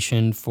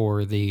foundation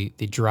for the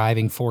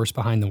driving force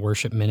behind the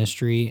worship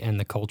ministry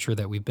and the culture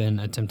that we've been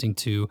attempting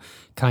to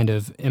kind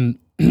of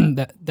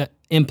that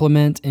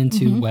implement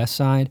into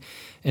Westside.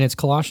 And it's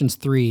Colossians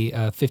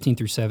 3, 15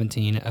 through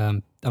 17.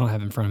 I don't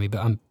have it in front of me,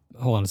 but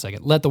hold on a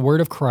second. Let the word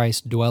of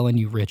Christ dwell in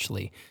you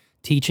richly,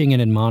 teaching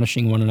and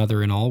admonishing one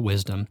another in all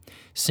wisdom,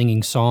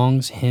 singing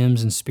songs,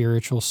 hymns, and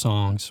spiritual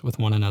songs with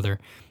one another,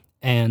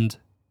 and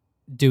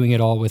doing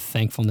it all with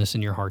thankfulness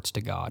in your hearts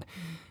to God.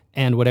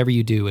 And whatever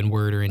you do in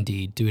word or in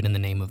deed, do it in the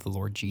name of the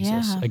Lord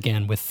Jesus.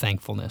 Again, with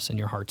thankfulness in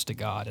your hearts to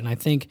God. And I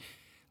think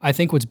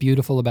what's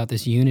beautiful about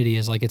this unity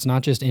is, like, it's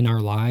not just in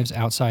our lives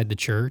outside the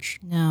church.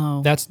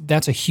 No.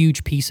 That's a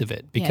huge piece of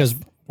it, because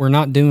we're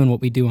not doing what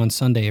we do on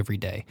Sunday every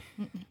day.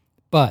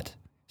 But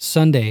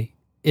Sunday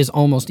is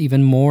almost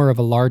even more of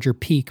a larger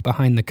peek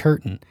behind the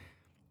curtain,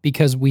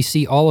 because we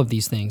see all of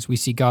these things. We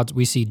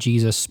see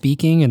Jesus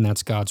speaking, and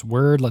that's God's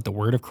word. Let the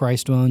word of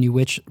Christ dwell in you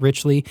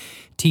richly,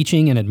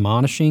 teaching and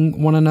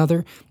admonishing one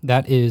another.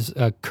 That is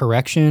a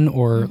correction,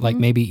 or like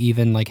maybe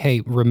even like,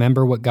 hey,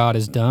 remember what God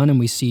has done. And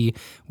we see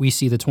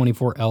the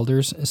 24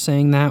 elders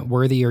saying that,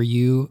 worthy are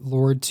you,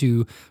 Lord,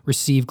 to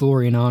receive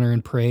glory and honor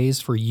and praise,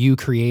 for you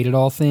created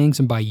all things,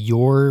 and by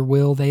your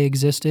will they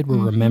existed. We're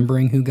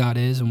remembering who God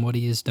is and what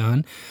he has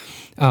done.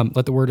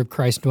 Let the word of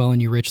Christ dwell in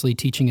you richly,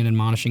 teaching and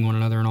admonishing one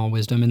another in all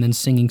wisdom, and then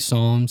singing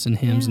psalms and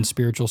hymns and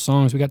spiritual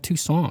songs. We got 2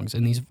 songs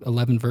in these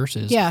 11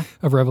 verses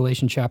of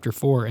Revelation chapter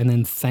 4, and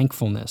then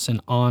thankfulness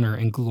and honor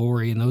and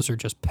glory, and those are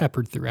just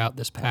peppered throughout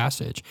this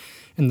passage.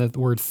 And the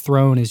word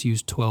throne is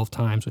used 12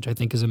 times, which I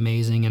think is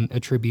amazing and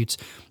attributes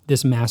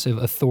this massive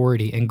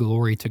authority and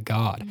glory to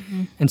God.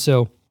 Mm-hmm. And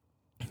so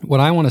what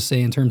I want to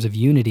say in terms of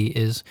unity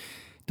is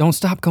don't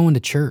stop going to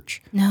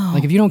church. No.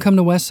 Like if you don't come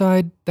to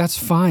Westside, that's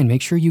fine.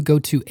 Make sure you go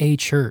to a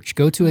church,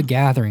 go to a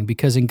gathering,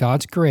 because in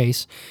God's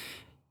grace,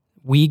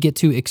 we get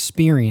to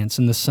experience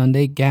in the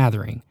Sunday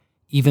gathering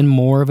even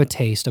more of a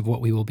taste of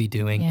what we will be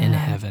doing in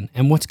heaven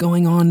and what's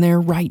going on there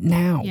right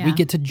now. Yeah. We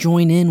get to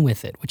join in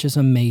with it, which is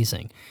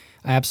amazing.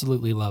 I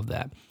absolutely love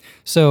that.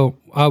 So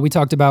we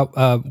talked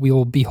about we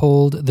will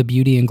behold the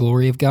beauty and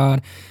glory of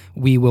God.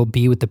 We will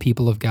be with the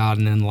people of God.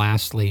 And then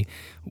lastly,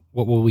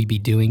 what will we be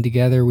doing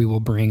together? We will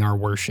bring our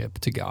worship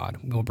to God.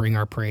 We'll bring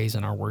our praise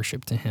and our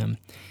worship to Him.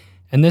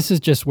 And this is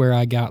just where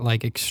I got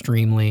like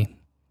extremely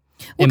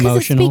emotional.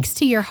 Because it speaks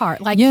to your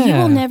heart. Like you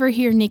will never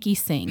hear Nikki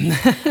sing.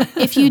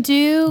 If you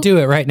do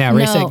it right now.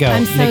 Race it, go.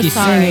 I'm so Nikki's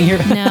sorry. Singing here.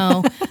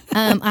 No,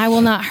 I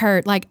will not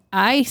hurt. Like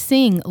I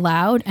sing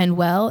loud and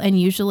well, and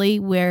usually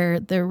where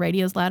the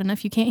radio's loud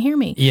enough, you can't hear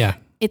me. Yeah,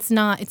 it's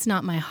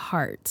not my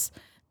heart.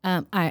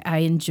 I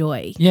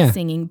enjoy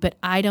singing, but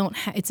I don't.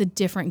 It's a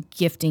different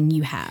gifting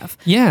you have.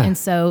 Yeah, and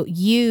so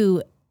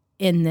you.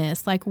 In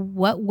this, like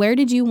where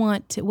did you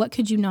want to, what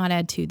could you not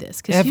add to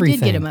this? Because you did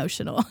get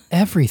emotional.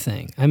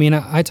 Everything. I mean,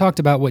 I talked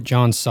about what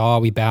John saw.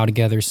 We bow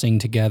together, sing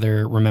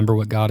together, remember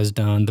what God has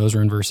done. Those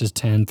are in verses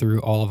 10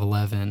 through all of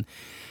 11.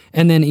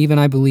 And then even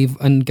I believe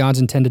in God's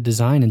intended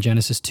design in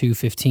Genesis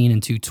 2:15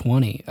 and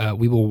 2:20,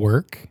 we will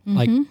work. Mm-hmm.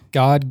 Like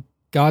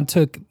God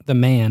took the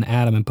man,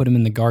 Adam, and put him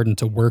in the garden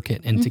to work it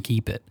and to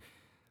keep it.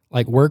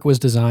 Like work was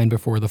designed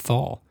before the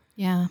fall.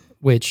 Yeah.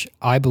 Which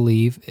I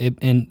believe,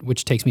 and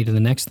which takes me to the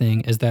next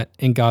thing, is that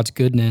in God's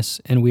goodness,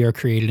 and we are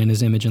created in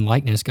His image and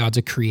likeness, God's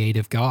a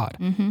creative God.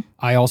 Mm-hmm.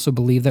 I also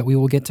believe that we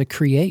will get to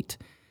create.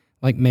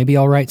 Like maybe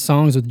I'll write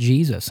songs with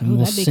Jesus and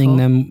we'll sing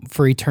them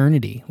for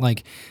eternity.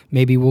 Like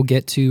maybe we'll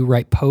get to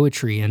write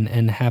poetry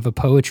and have a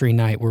poetry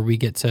night where we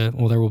get to,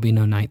 well, there will be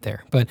no night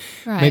there, but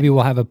maybe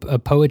we'll have a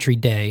poetry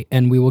day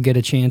and we will get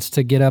a chance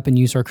to get up and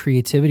use our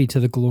creativity to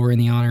the glory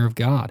and the honor of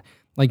God.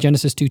 Like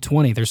Genesis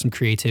 2:20, there's some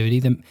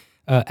creativity.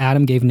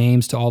 Adam gave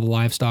names to all the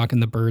livestock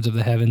and the birds of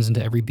the heavens and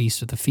to every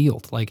beast of the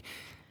field. Like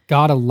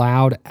God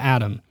allowed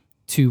Adam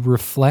to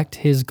reflect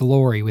His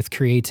glory with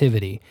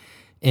creativity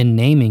in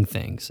naming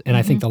things. And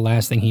I think the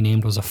last thing he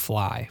named was a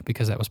fly,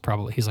 because that was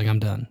probably, he's like, I'm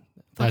done.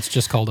 That's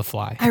just called a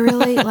fly. I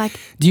really like.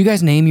 Do you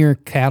guys name your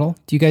cattle?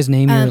 Do you guys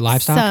name your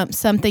livestock?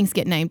 Some things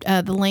get named.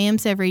 The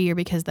lambs every year,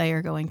 because they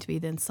are going to be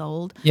then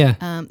sold.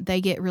 Yeah.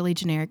 They get really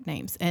generic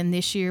names. And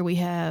this year we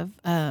have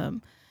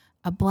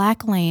a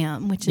black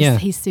lamb, which is,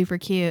 he's super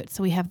cute.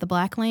 So we have the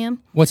black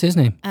lamb. What's his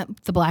name?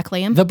 The black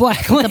lamb. The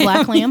black lamb. The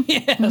black lamb.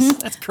 Yes,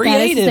 that's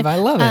creative. I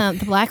love it.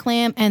 The black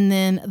lamb, and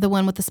then the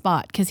one with the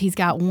spot, because he's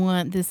got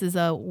one. This is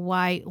a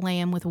white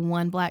lamb with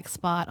one black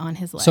spot on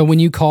his leg. So when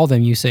you call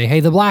them, you say, "Hey,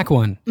 the black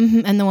one,"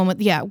 and the one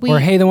with or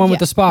 "Hey, the one with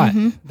the spot."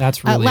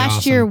 That's really last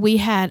awesome. year we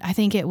had, I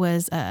think it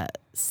was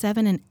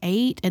 7 and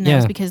 8, and that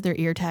was because their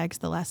ear tags,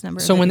 the last number.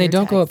 So when they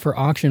don't go up for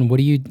auction, what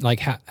do you like?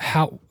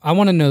 How I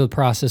want to know the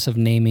process of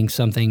naming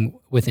something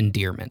with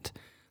endearment.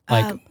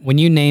 Like when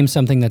you name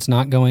something that's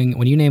not going,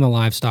 when you name a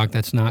livestock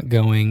that's not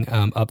going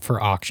up for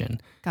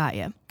auction. Got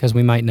you. Because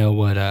we might know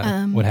what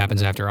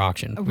happens after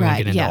auction. We won't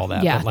get into all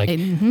that. Yeah.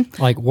 But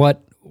like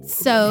what?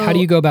 So how do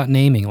you go about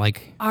naming?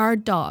 Like our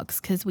dogs,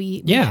 because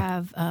we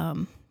have.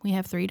 We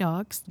have 3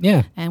 dogs.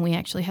 Yeah. And we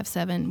actually have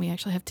 7. We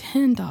actually have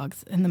 10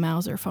 dogs in the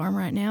Mauser farm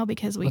right now,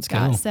 because we've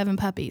got 7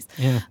 puppies.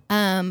 Yeah.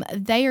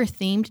 They are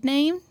themed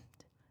named.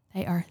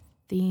 They are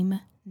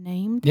theme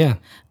named. Yeah.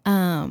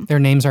 Their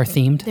names are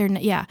themed.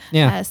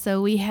 Yeah.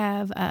 So we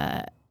have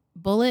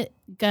Bullet,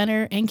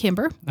 Gunner, and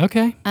Kimber.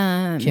 Okay.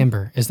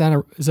 Kimber. Is that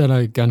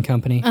a gun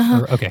company?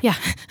 Uh-huh. Okay. Yeah.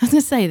 I was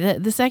gonna say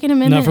the Second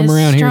Amendment. Not from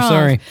around strong.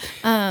 here.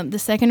 Sorry. The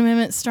Second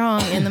Amendment's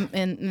strong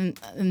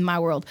in my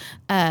world.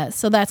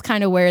 So that's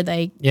kind of where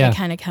they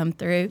kind of come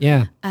through.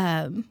 Yeah.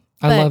 I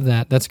love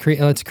that. That's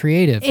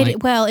creative.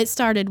 It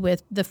started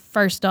with the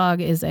first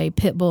dog is a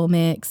pit bull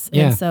mix,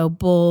 and so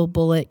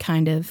bullet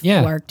kind of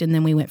worked, and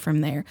then we went from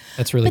there.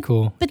 That's really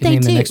cool. But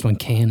name the next one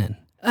Cannon.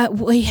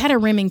 We had a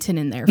Remington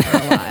in there for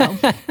a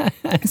while.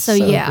 so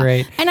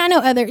great. And I know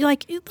other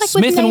like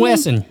Smith and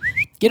Wesson.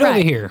 Get over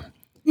here.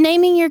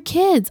 Naming your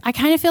kids. I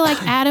kind of feel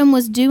like Adam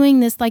was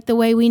doing this like the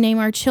way we name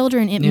our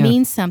children. It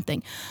means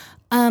something.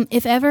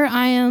 If ever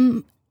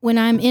when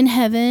I'm in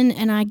heaven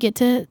and I get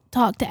to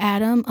talk to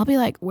Adam, I'll be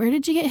like, where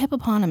did you get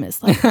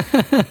hippopotamus? Like,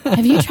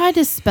 have you tried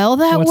to spell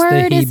that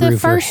word as a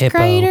first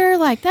grader?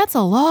 Like, that's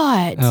a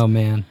lot. Oh,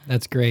 man.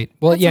 That's great.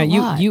 Well,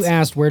 you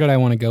asked, where did I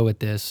want to go with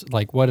this?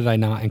 Like, what did I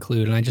not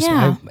include? And I just,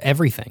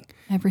 everything.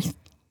 Everything.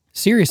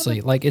 Seriously,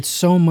 like, it's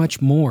so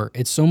much more.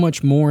 It's so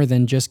much more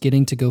than just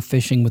getting to go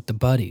fishing with the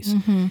buddies.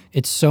 Mm-hmm.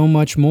 It's so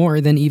much more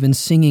than even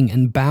singing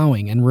and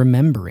bowing and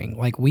remembering.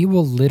 Like, we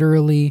will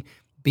literally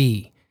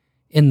be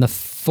in the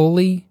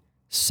fully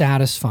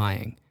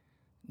satisfying,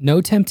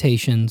 no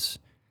temptations,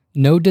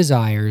 no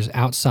desires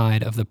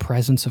outside of the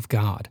presence of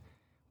God.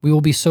 We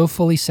will be so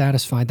fully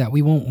satisfied that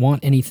we won't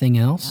want anything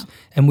else,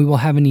 and we will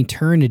have an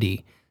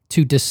eternity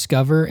to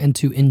discover and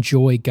to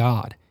enjoy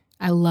God.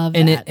 I love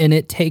that. And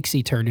it takes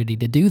eternity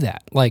to do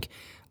that. Like,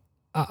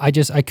 I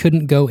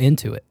couldn't go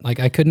into it. Like,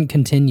 I couldn't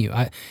continue.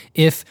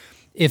 If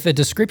a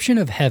description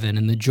of heaven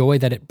and the joy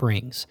that it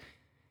brings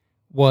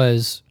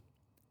was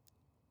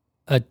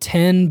a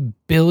 10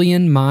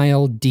 billion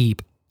mile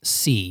deep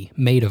sea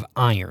made of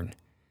iron,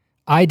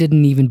 I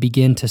didn't even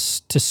begin to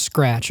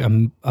scratch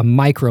a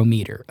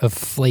micrometer of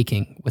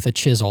flaking with a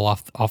chisel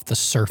off the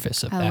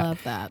surface of that. I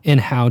love that.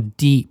 And how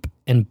deep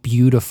and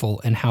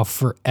beautiful and how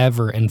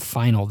forever and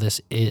final this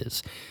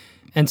is.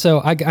 And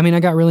so, I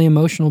got really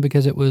emotional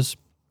because it was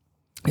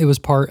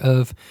part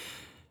of,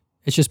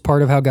 it's just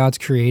part of how God's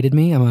created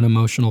me. I'm an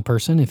emotional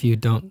person. If you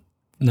don't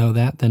know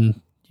that,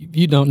 then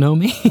you don't know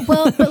me.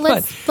 Well, but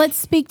let's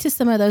speak to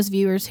some of those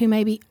viewers who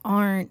maybe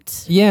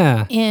aren't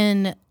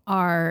in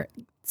our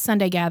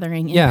Sunday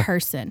gathering in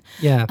person.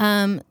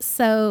 Yeah.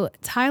 So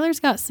Tyler's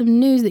got some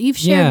news that you've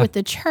shared with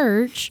the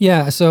church.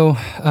 Yeah. So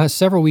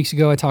several weeks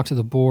ago, I talked to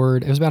the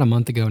board. It was about a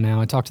month ago now.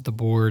 I talked to the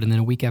board, and then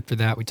a week after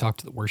that, we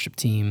talked to the worship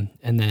team,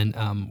 and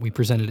then we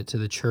presented it to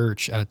the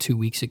church 2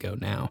 weeks ago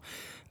now.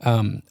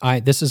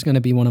 This is going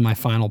to be one of my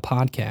final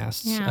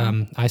podcasts.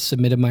 Yeah. I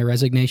submitted my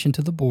resignation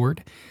to the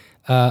board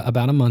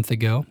about a month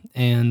ago,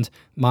 and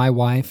my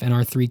wife and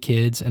our 3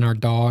 kids and our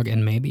dog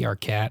and maybe our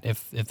cat,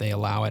 if they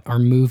allow it, are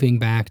moving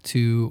back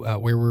to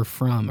where we're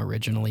from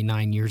originally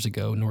 9 years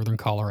ago, northern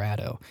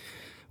Colorado.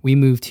 We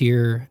moved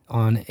here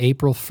on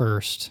April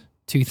 1st,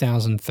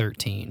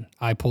 2013.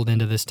 I pulled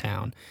into this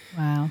town.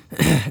 Wow.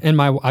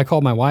 And I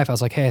called my wife. I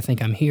was like, hey, I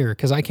think I'm here,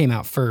 because I came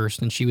out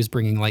first, and she was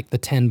bringing like the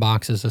 10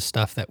 boxes of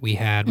stuff that we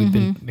had. We've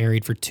been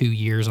married for 2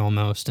 years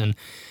almost,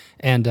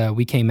 and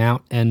we came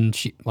out, and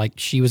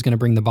she was going to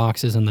bring the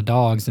boxes and the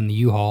dogs in the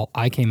U-Haul.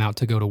 I came out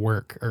to go to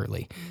work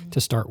early, to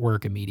start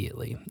work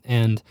immediately.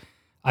 And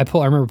I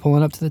remember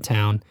pulling up to the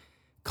town,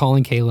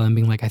 calling Kayla and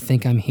being like, I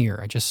think I'm here.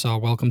 I just saw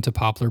Welcome to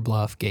Poplar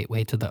Bluff,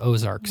 Gateway to the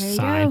Ozarks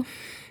sign. Go.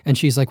 And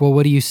she's like, well,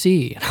 what do you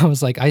see? And I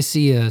was like, I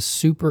see a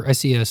Super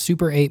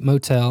 8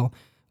 motel,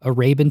 a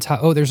Rabin,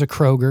 there's a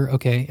Kroger,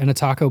 okay, and a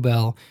Taco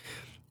Bell.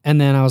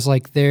 And then I was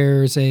like,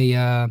 there's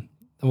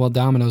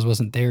Domino's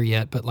wasn't there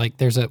yet, but like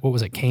there's what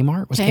was it,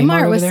 Kmart?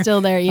 Kmart was there?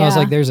 Still there, yeah. I was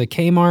like, there's a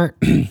Kmart,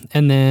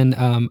 and then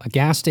a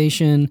gas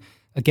station,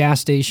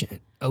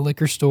 a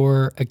liquor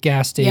store, a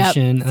gas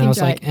station, and I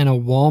was like, and a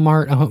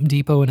Walmart, a Home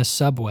Depot, and a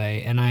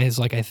Subway. And I was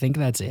like, I think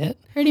that's it.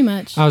 Pretty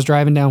much. I was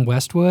driving down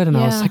Westwood, and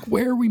I was like,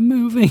 where are we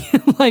moving?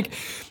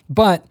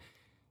 But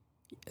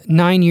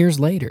 9 years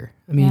later,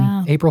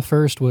 April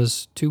 1st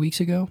was 2 weeks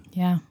ago.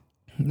 Yeah.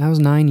 That was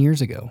 9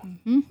 years ago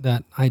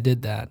that I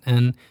did that.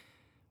 And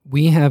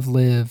we have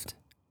lived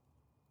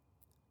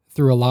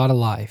through a lot of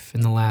life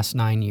in the last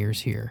 9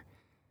 years here.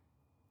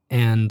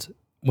 And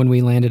when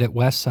we landed at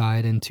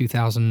Westside in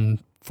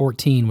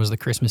 2014 was the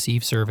Christmas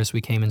Eve service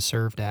we came and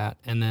served at.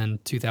 And then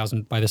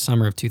by the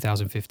summer of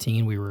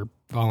 2015, we were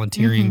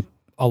volunteering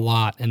a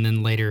lot. And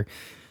then later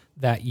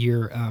that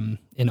year,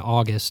 in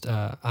August,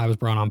 I was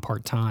brought on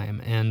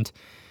part-time. And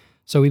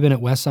so we've been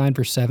at Westside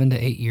for 7 to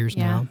 8 years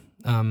now.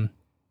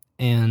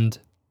 And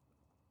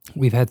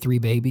we've had 3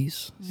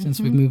 babies since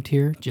we've moved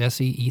here,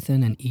 Jesse,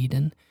 Ethan, and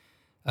Eden.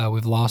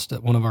 We've lost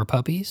one of our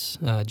puppies,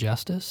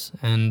 Justice,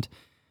 and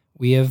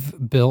we have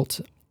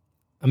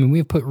we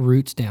have put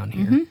roots down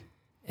here,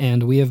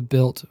 and we have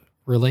built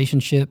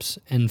relationships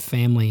and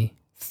family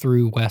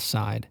through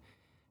Westside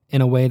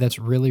in a way that's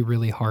really,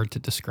 really hard to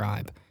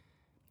describe.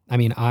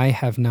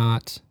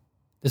 This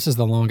is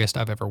the longest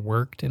I've ever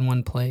worked in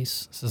one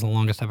place. This is the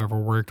longest I've ever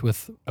worked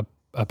with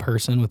a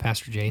person, with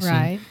Pastor Jason.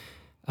 Right.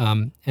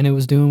 And it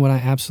was doing what I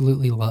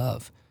absolutely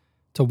love,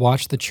 to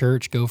watch the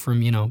church go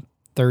from,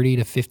 30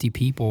 to 50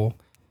 people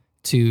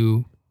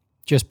to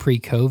just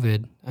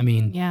pre-COVID.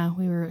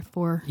 We were at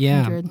 400.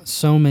 Yeah,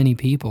 so many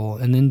people.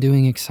 And then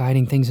doing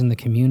exciting things in the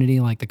community,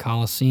 like the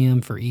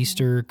Coliseum for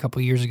Easter. A couple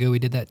of years ago, we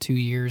did that 2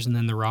 years. And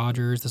then the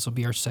Rogers, this will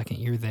be our 2nd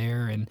year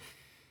there. And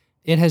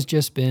it has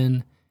just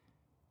been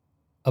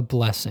a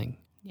blessing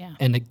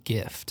and a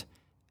gift.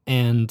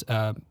 And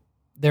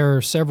there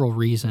are several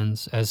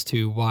reasons as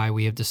to why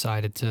we have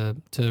decided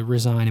to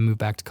resign and move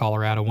back to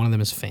Colorado. One of them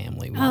is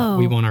family.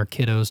 We want our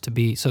kiddos to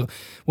be. So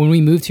when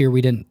we moved here,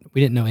 we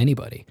didn't know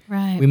anybody.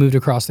 Right. We moved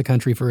across the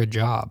country for a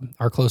job.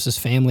 Our closest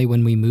family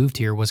when we moved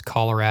here was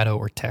Colorado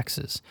or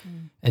Texas.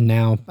 And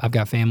now I've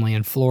got family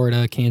in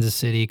Florida, Kansas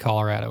City,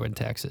 Colorado, and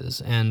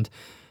Texas. And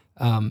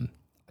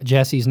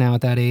Jessie's now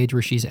at that age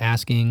where she's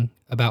asking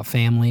about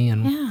family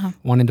and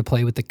wanting to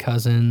play with the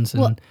cousins.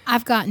 And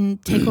I've gotten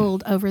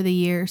tickled over the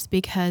years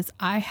because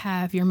I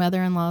have your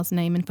mother-in-law's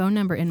name and phone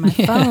number in my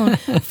phone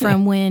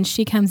from when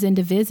she comes in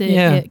to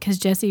visit. Because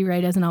Jessie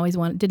Ray didn't always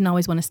want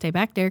to stay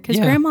back there because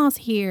Grandma's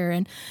here.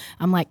 And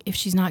I'm like, if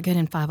she's not good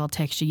in 5, I'll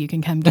text you. You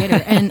can come get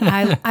her. And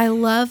I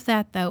love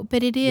that though.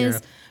 But it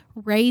is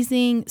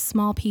raising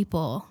small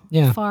people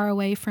far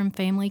away from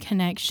family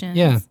connections.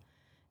 Yeah.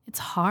 It's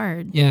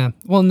hard. Yeah.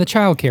 Well, and the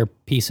childcare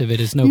piece of it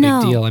is no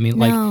big deal. I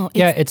mean,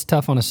 it's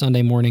tough on a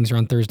Sunday mornings or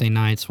on Thursday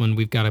nights when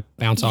we've got to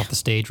bounce off the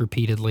stage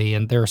repeatedly,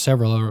 and there are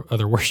several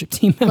other worship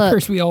team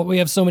members. We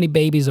have so many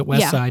babies at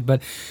Westside,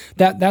 but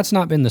that's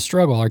not been the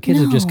struggle. Our kids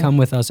have just come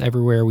with us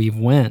everywhere we've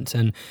went,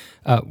 and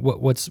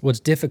what's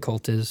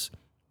difficult is,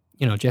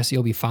 Jessie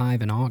will be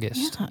 5 in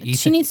August. Yeah.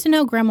 She needs to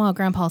know Grandma and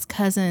Grandpa's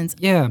cousins.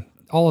 Yeah,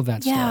 all of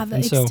that stuff. Yeah, the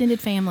extended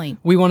family.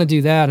 We want to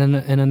do that, and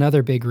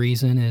another big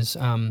reason is.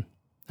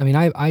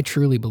 I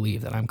truly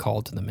believe that I'm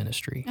called to the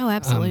ministry. Oh,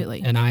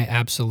 absolutely. And I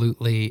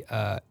absolutely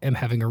am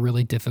having a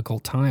really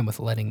difficult time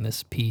with letting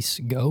this piece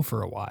go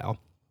for a while.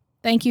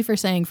 Thank you for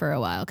saying for a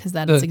while, because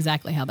that is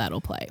exactly how that'll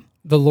play.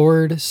 The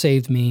Lord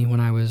saved me when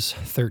I was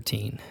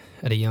 13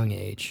 at a young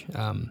age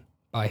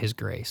by his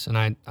grace.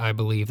 And I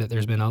believe that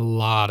there's been a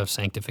lot of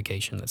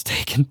sanctification that's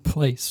taken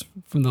place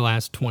from the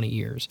last 20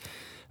 years.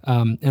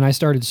 And I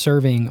started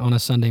serving on a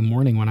Sunday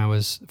morning when I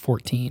was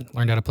 14,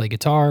 learned how to play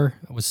guitar,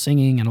 I was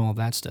singing and all of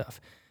that stuff.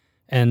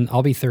 And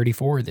I'll be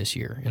 34 this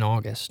year in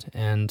August.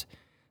 And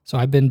so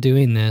I've been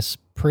doing this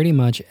pretty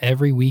much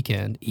every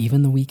weekend,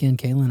 even the weekend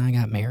Kayla and I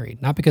got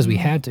married. Not because we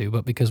had to,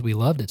 but because we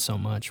loved it so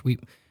much. We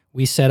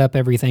set up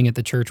everything at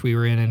the church we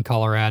were in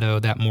Colorado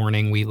that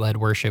morning. We led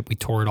worship, we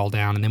tore it all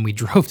down, and then we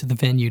drove to the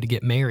venue to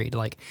get married.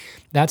 Like,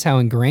 that's how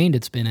ingrained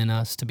it's been in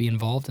us to be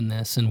involved in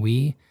this. And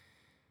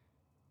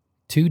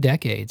 2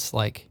 decades,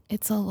 like...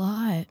 It's a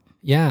lot.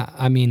 Yeah,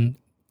 I mean,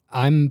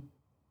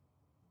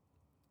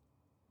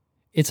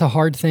 it's a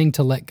hard thing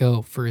to let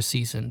go for a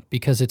season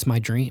because it's my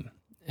dream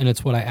and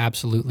it's what I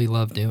absolutely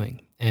love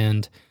doing.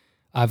 And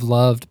I've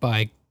loved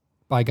by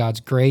God's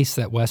grace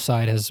that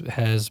Westside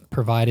has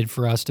provided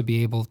for us to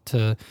be able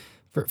to,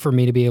 for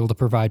me to be able to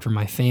provide for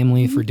my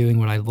family, for doing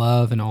what I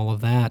love and all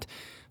of that.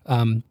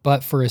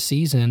 But for a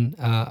season,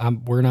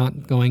 we're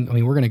not going,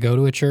 we're going to go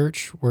to a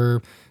church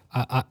where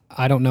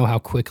I don't know how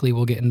quickly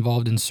we'll get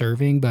involved in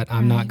serving, but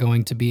I'm not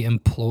going to be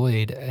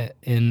employed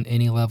in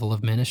any level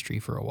of ministry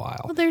for a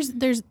while. Well, there's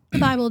the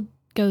Bible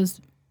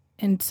goes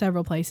in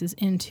several places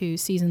into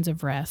seasons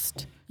of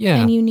rest. Yeah.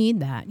 And you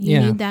need that. You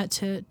need that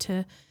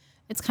to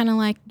it's kind of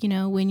like,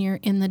 when you're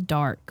in the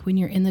dark, when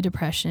you're in the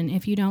depression,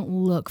 if you don't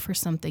look for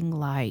something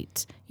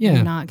light,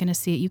 you're not going to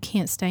see it. You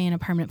can't stay in a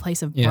permanent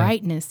place of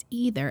brightness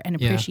either and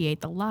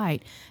appreciate the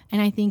light.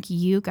 And I think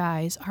you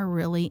guys are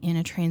really in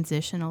a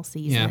transitional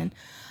season. Yeah.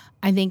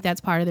 I think that's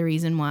part of the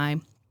reason why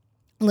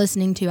I was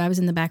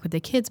in the back with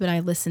the kids, but I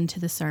listened to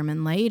the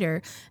sermon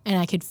later and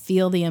I could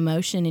feel the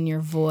emotion in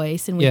your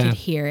voice and we could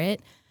hear it.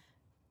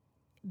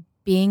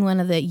 Being one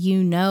of the,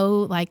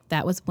 like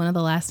that was one of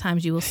the last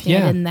times you will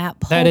stand in that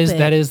pulpit.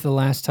 That is the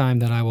last time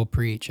that I will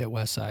preach at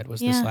Westside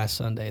was this last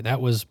Sunday. That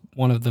was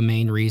one of the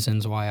main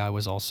reasons why I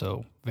was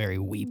also very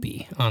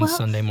weepy on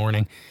Sunday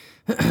morning.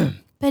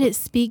 But it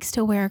speaks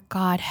to where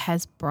God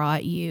has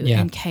brought you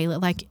and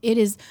Kayla. Like it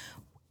is...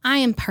 I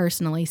am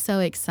personally so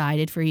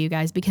excited for you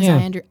guys because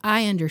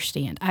I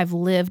understand. I've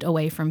lived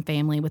away from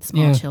family with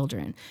small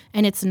children,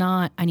 and it's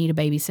not, I need a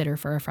babysitter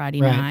for a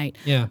Friday night.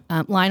 Yeah.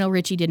 Lionel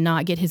Richie did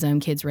not get his own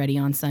kids ready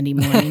on Sunday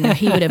morning.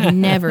 He would have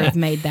never have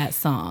made that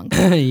song.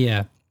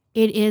 Yeah.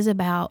 It is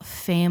about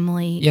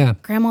family. Yeah.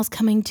 Grandma's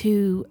coming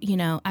to,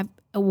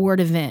 award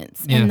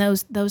events and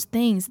those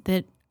things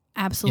that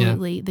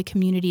absolutely the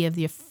community of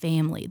your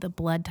family, the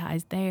blood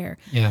ties there.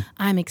 Yeah.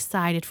 I'm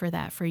excited for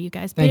that for you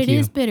guys. But it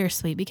is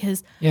bittersweet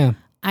because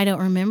I don't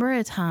remember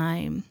a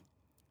time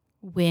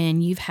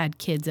when you've had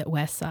kids at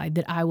Westside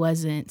that I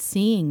wasn't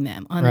seeing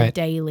them on a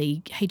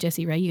daily, hey,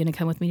 Jessie Ray, you going to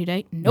come with me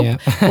today? Nope.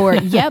 Yeah. Or,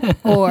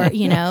 yep. Or,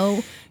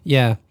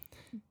 Yeah.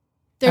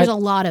 There's a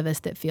lot of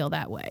us that feel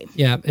that way.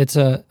 Yeah.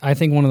 I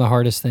think one of the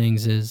hardest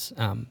things is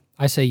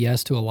I say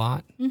yes to a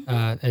lot.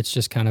 Mm-hmm. It's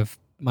just kind of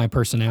my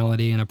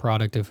personality and a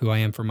product of who I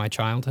am from my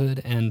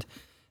childhood. And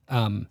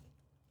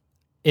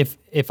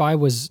if I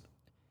was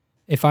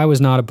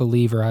not a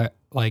believer,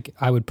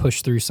 I would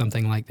push through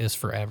something like this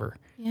forever.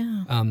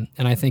 Yeah.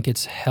 And I think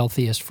it's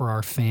healthiest for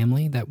our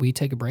family that we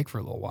take a break for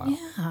a little while.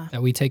 Yeah.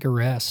 That we take a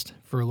rest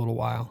for a little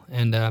while.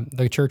 And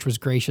the church was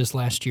gracious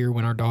last year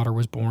when our daughter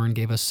was born,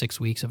 gave us 6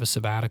 weeks of a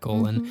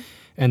sabbatical,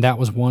 and that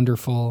was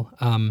wonderful.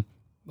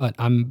 But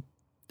I'm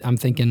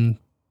thinking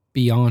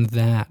beyond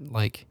that,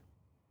 like.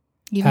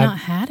 You've not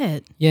had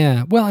it.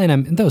 Yeah. Well, and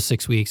in those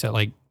 6 weeks, I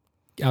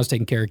was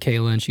taking care of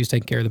Kayla and she was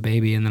taking care of the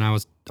baby, and then I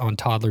was on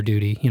toddler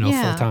duty, full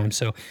time.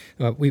 So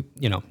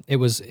it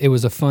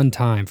was a fun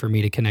time for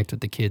me to connect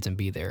with the kids and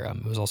be there.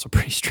 It was also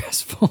pretty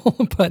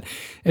stressful, but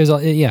it was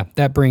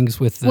that brings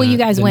with you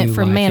guys went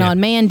from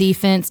man-on-man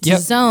defense to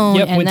zone.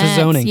 Yep, and went to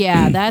zoning.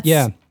 Yeah, that's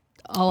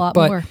a lot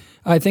more.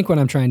 I think what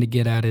I'm trying to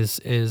get at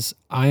is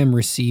I am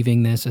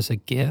receiving this as a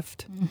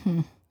gift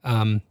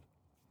that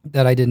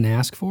I didn't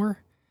ask for.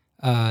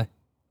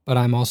 But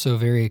I'm also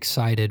very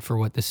excited for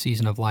what this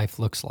season of life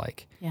looks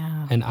like.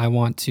 Yeah. And I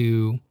want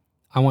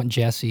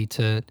Jessie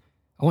to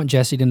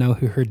know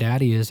who her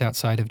daddy is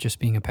outside of just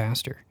being a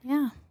pastor.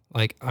 Yeah.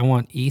 Like, I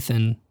want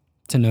Ethan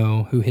to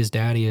know who his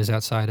daddy is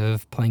outside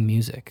of playing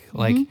music.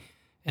 Like,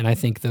 and I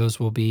think those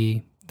will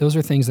be those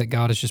are things that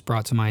God has just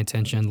brought to my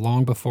attention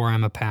long before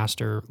I'm a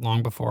pastor,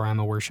 long before I'm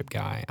a worship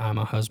guy. I'm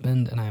a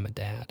husband and I'm a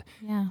dad.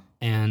 Yeah.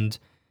 And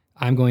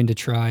I'm going to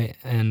try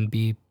and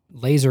be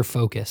laser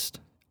focused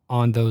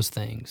on those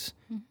things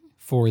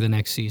for the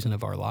next season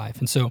of our life.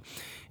 And so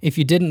if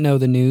you didn't know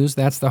the news,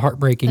 that's the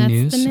heartbreaking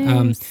news. The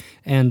news.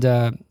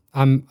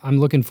 I'm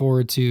looking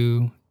forward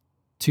to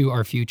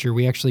our future.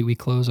 We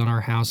close on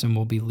our house and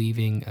we'll be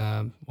leaving.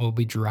 We'll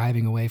be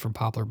driving away from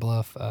Poplar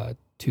Bluff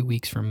 2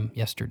 weeks from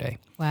yesterday.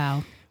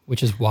 Wow.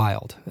 Which is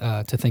wild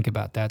to think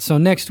about that. So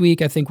next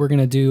week, I think we're going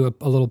to do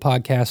a little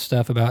podcast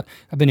stuff about,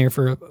 I've been here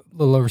for a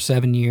little over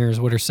 7 years.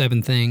 What are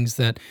 7 things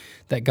that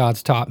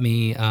God's taught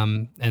me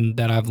and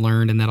that I've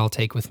learned and that I'll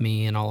take with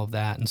me and all of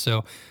that. And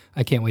so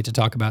I can't wait to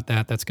talk about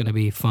that. That's going to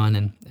be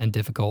fun and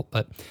difficult.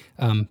 But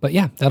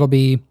yeah, that'll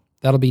be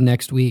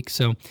next week.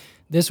 So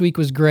this week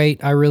was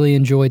great. I really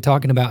enjoyed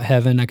talking about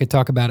heaven. I could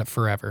talk about it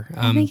forever.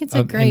 I think it's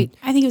I think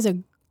it was a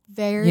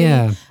very...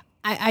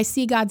 I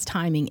see God's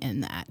timing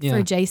in that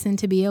for Jason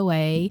to be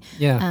away,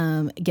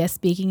 guest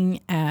speaking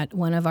at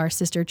one of our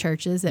sister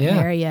churches at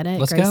Marietta,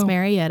 at Grace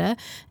Marietta.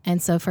 And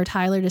so for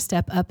Tyler to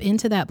step up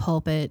into that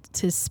pulpit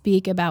to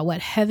speak about what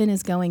heaven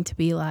is going to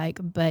be like,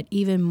 but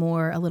even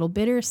more, a little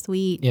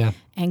bittersweet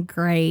and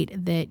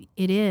great that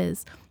it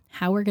is,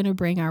 how we're going to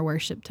bring our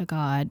worship to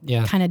God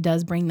kind of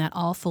does bring that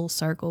all full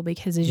circle,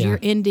 because as you're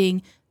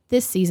ending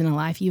this season of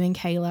life, you and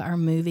Kayla are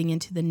moving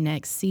into the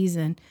next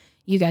season.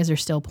 You guys are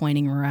still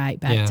pointing right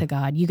back to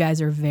God. You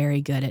guys are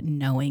very good at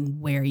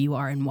knowing where you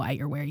are and why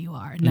you're where you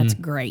are. And that's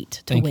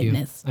great to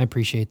witness. You. I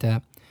appreciate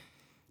that.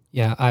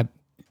 Yeah,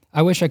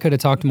 I wish I could have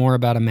talked more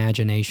about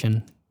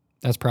imagination.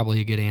 That's probably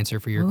a good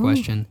answer for your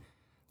question.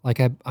 Like,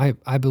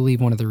 I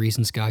believe one of the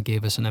reasons God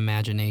gave us an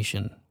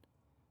imagination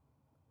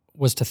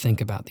was to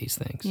think about these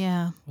things.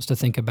 Yeah. Was to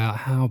think about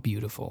how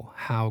beautiful,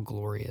 how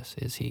glorious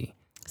is He.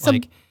 So,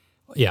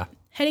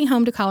 heading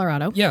home to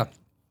Colorado. Yeah.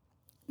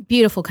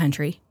 Beautiful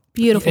country.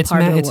 Beautiful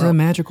part of the world. It's a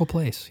magical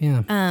place,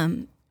 yeah.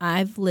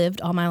 I've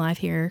lived all my life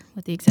here,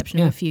 with the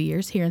exception of a few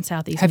years here in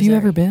Southeast Have Missouri. you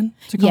ever been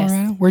to Colorado?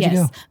 Yes. Where'd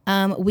you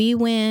go? We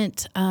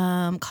went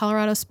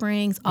Colorado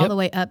Springs all the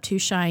way up to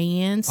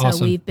Cheyenne. So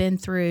we've been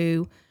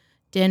through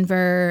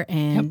Denver,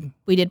 and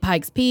we did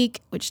Pikes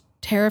Peak, which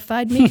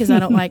terrified me because I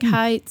don't like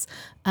heights.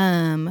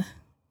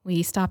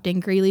 We stopped in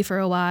Greeley for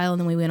a while, and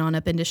then we went on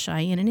up into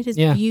Cheyenne, and it is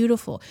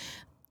beautiful.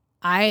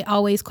 I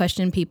always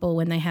question people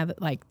when they have,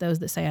 like, those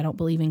that say I don't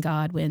believe in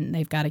God when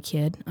they've got a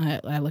kid.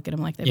 I look at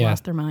them like they've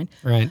lost their mind.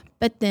 Right.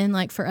 But then,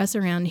 like, for us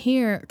around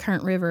here,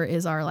 Current River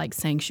is our, like,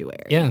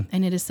 sanctuary. Yeah.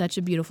 And it is such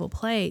a beautiful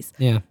place.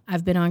 Yeah.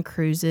 I've been on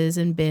cruises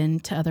and been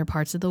to other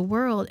parts of the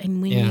world.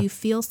 And when you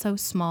feel so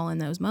small in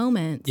those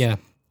moments,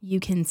 you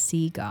can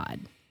see God.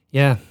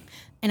 Yeah.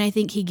 And I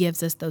think He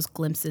gives us those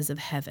glimpses of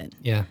heaven.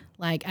 Yeah.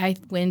 Like,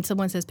 when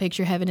someone says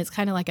picture heaven, it's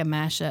kind of like a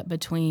mashup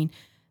between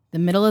the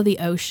middle of the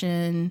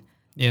ocean,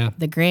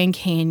 the Grand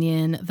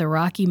Canyon, the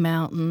Rocky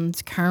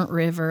Mountains, Current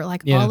River,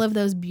 like all of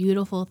those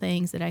beautiful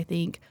things that I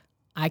think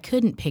I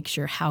couldn't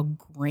picture how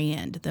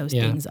grand those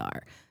things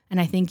are. And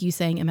I think you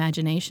saying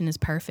imagination is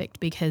perfect,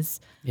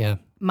 because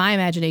my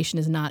imagination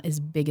is not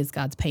as big as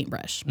God's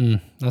paintbrush.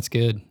 That's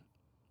good.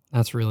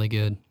 That's really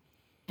good.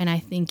 And I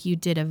think you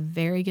did a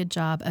very good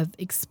job of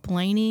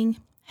explaining,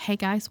 hey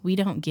guys, we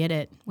don't get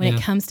it. When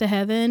it comes to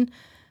heaven,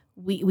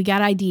 we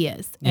got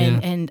ideas.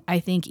 And I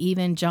think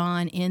even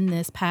John in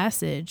this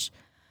passage,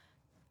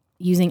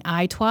 using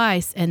I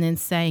twice and then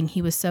saying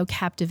he was so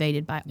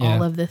captivated by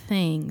all of the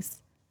things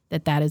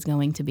that is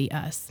going to be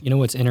us. You know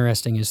what's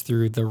interesting is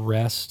through the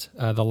rest,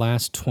 the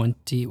last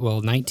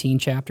 19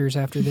 chapters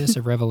after this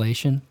of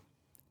Revelation,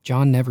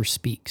 John never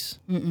speaks.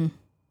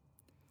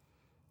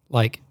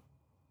 Like,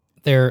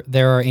 there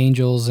are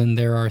angels and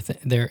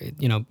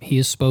he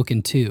is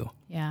spoken to.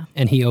 Yeah.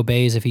 And he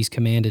obeys if he's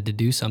commanded to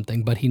do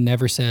something, but he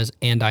never says,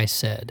 and I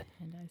said.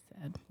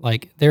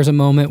 Like, there's a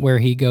moment where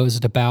he goes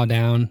to bow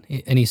down,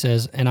 and he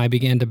says, and I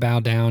began to bow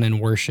down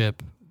and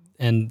worship,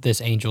 and this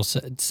angel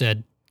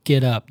said,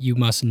 get up, you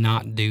must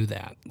not do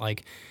that.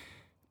 Like,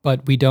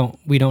 but we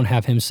don't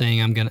have him saying,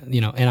 I'm going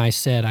to, and I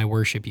said, I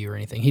worship you or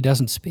anything. He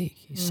doesn't speak.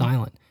 He's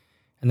silent.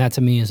 And that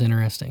to me is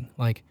interesting.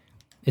 Like,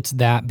 it's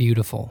that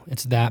beautiful.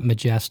 It's that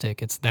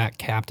majestic. It's that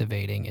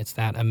captivating. It's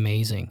that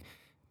amazing,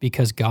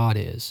 because God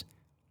is.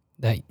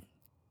 That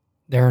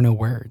there are no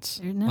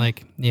words.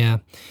 Like,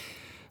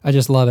 I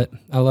just love it.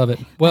 I love it.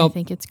 Well, I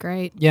think it's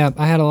great. Yeah,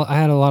 I had a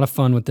lot of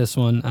fun with this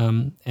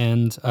one.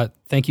 And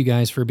thank you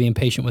guys for being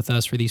patient with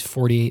us for these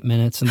 48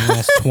 minutes and the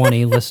last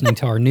 20 listening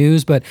to our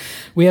news. But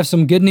we have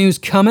some good news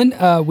coming.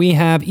 We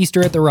have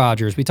Easter at the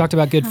Rogers. We talked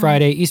about Good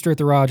Friday. Easter at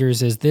the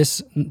Rogers is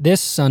this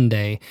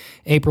Sunday,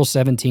 April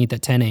 17th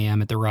at 10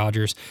 a.m. at the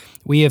Rogers.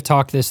 We have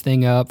talked this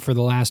thing up for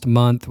the last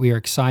month. We are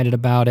excited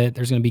about it.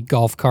 There's going to be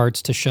golf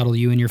carts to shuttle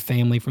you and your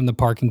family from the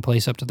parking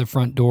place up to the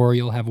front door.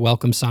 You'll have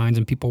welcome signs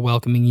and people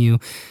welcoming you.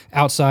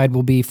 Outside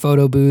will be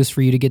photo booths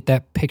for you to get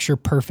that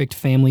picture-perfect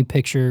family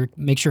picture.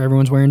 Make sure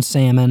everyone's wearing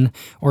salmon.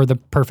 or the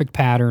perfect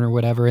pattern or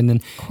whatever, and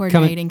then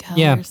coordinating colors.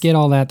 Yeah, get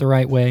all that the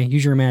right way.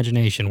 Use your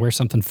imagination. Wear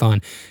something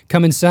fun.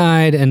 Come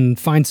inside and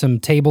find some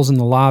tables in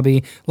the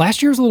lobby.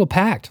 Last year was a little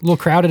packed, a little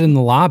crowded in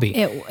the lobby.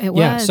 It was.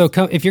 Yeah, so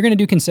if you're going to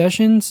do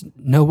concessions,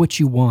 know what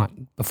you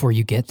want before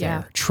you get there.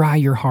 Yeah. Try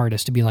your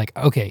hardest to be like,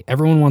 okay,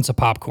 everyone wants a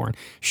popcorn.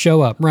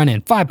 Show up, run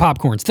in, 5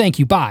 popcorns, thank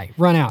you, bye,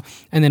 run out,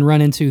 and then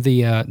run into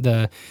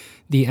the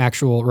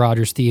actual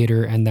Rogers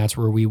Theater, and that's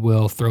where we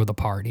will throw the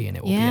party, and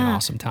it will be an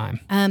awesome time.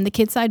 The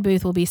kids side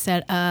booth will be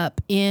set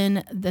up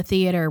in the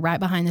theater right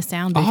behind the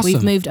sound booth. Awesome.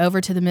 We've moved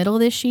over to the middle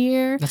this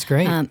year. That's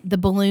great. The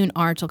balloon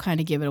arch will kind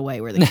of give it away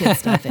where the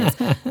kids stuff is.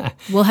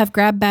 We'll have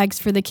grab bags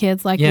for the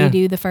kids like we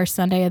do the first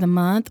Sunday of the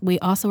month. We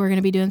also are going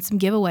to be doing some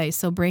giveaways,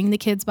 so bring the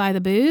kids by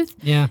the booth,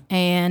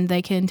 and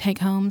they can take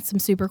home some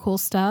super cool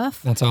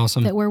stuff. That's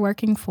awesome. That we're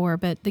working for,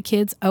 but the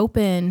kids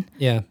open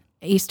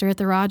Easter at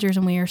the Rogers,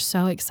 and we are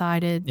so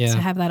excited to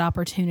have that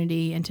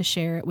opportunity and to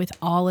share it with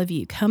all of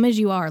you. Come as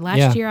you are.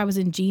 Last year I was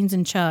in jeans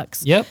and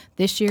chucks. Yep.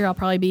 This year I'll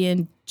probably be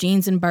in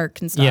jeans and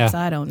Birkenstocks.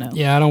 I don't know.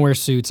 Yeah, I don't wear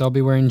suits. I'll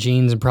be wearing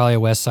jeans and probably a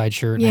West Side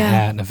shirt and a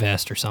hat and a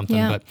vest or something.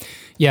 But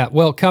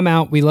well, come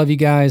out. We love you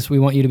guys. We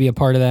want you to be a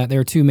part of that. There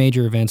are 2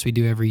 major events we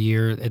do every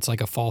year. It's like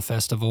a fall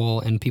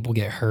festival, and people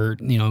get hurt,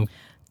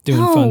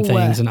 doing fun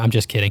things, and I'm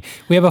just kidding.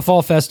 We have a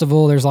fall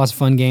festival. There's lots of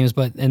fun games,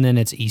 and then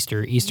it's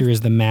Easter. Easter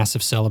is the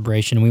massive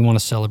celebration, and we want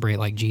to celebrate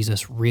like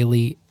Jesus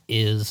really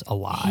is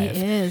alive.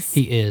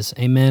 He is.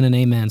 Amen and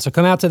amen. So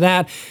come out to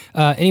that.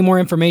 Any more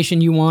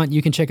information you want,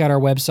 you can check out our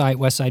website,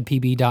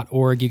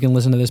 westsidepb.org. You can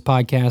listen to this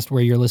podcast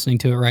where you're listening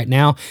to it right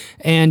now,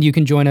 and you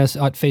can join us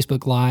at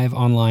Facebook Live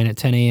online at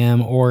 10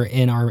 a.m. or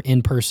in our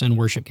in-person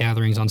worship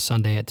gatherings on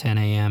Sunday at 10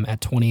 a.m.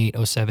 at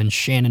 2807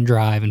 Shannon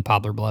Drive in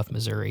Poplar Bluff,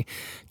 Missouri.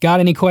 Got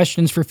any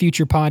questions for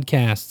future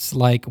podcasts,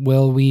 like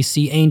will we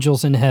see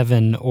angels in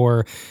heaven,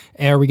 or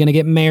are we going to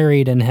get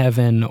married in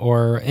heaven,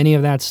 or any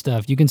of that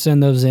stuff? You can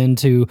send those in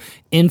to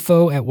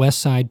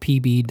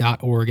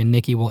info@westsidepb.org, and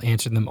Nikki will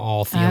answer them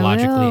all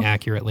theologically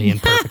accurately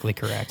and perfectly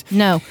correct.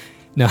 No,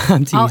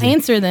 I'm teasing. I'll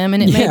answer them,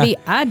 and it may be,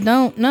 I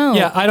don't know.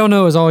 Yeah, I don't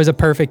know is always a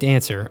perfect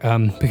answer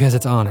because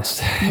it's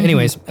honest.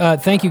 Anyways,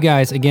 thank you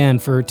guys again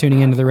for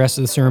tuning into the rest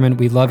of the sermon.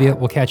 We love you.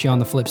 We'll catch you on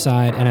the flip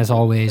side. And as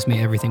always,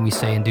 may everything we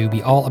say and do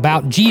be all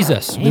about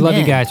Jesus. Amen. We love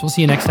you guys. We'll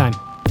see you next time.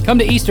 Come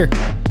to Easter.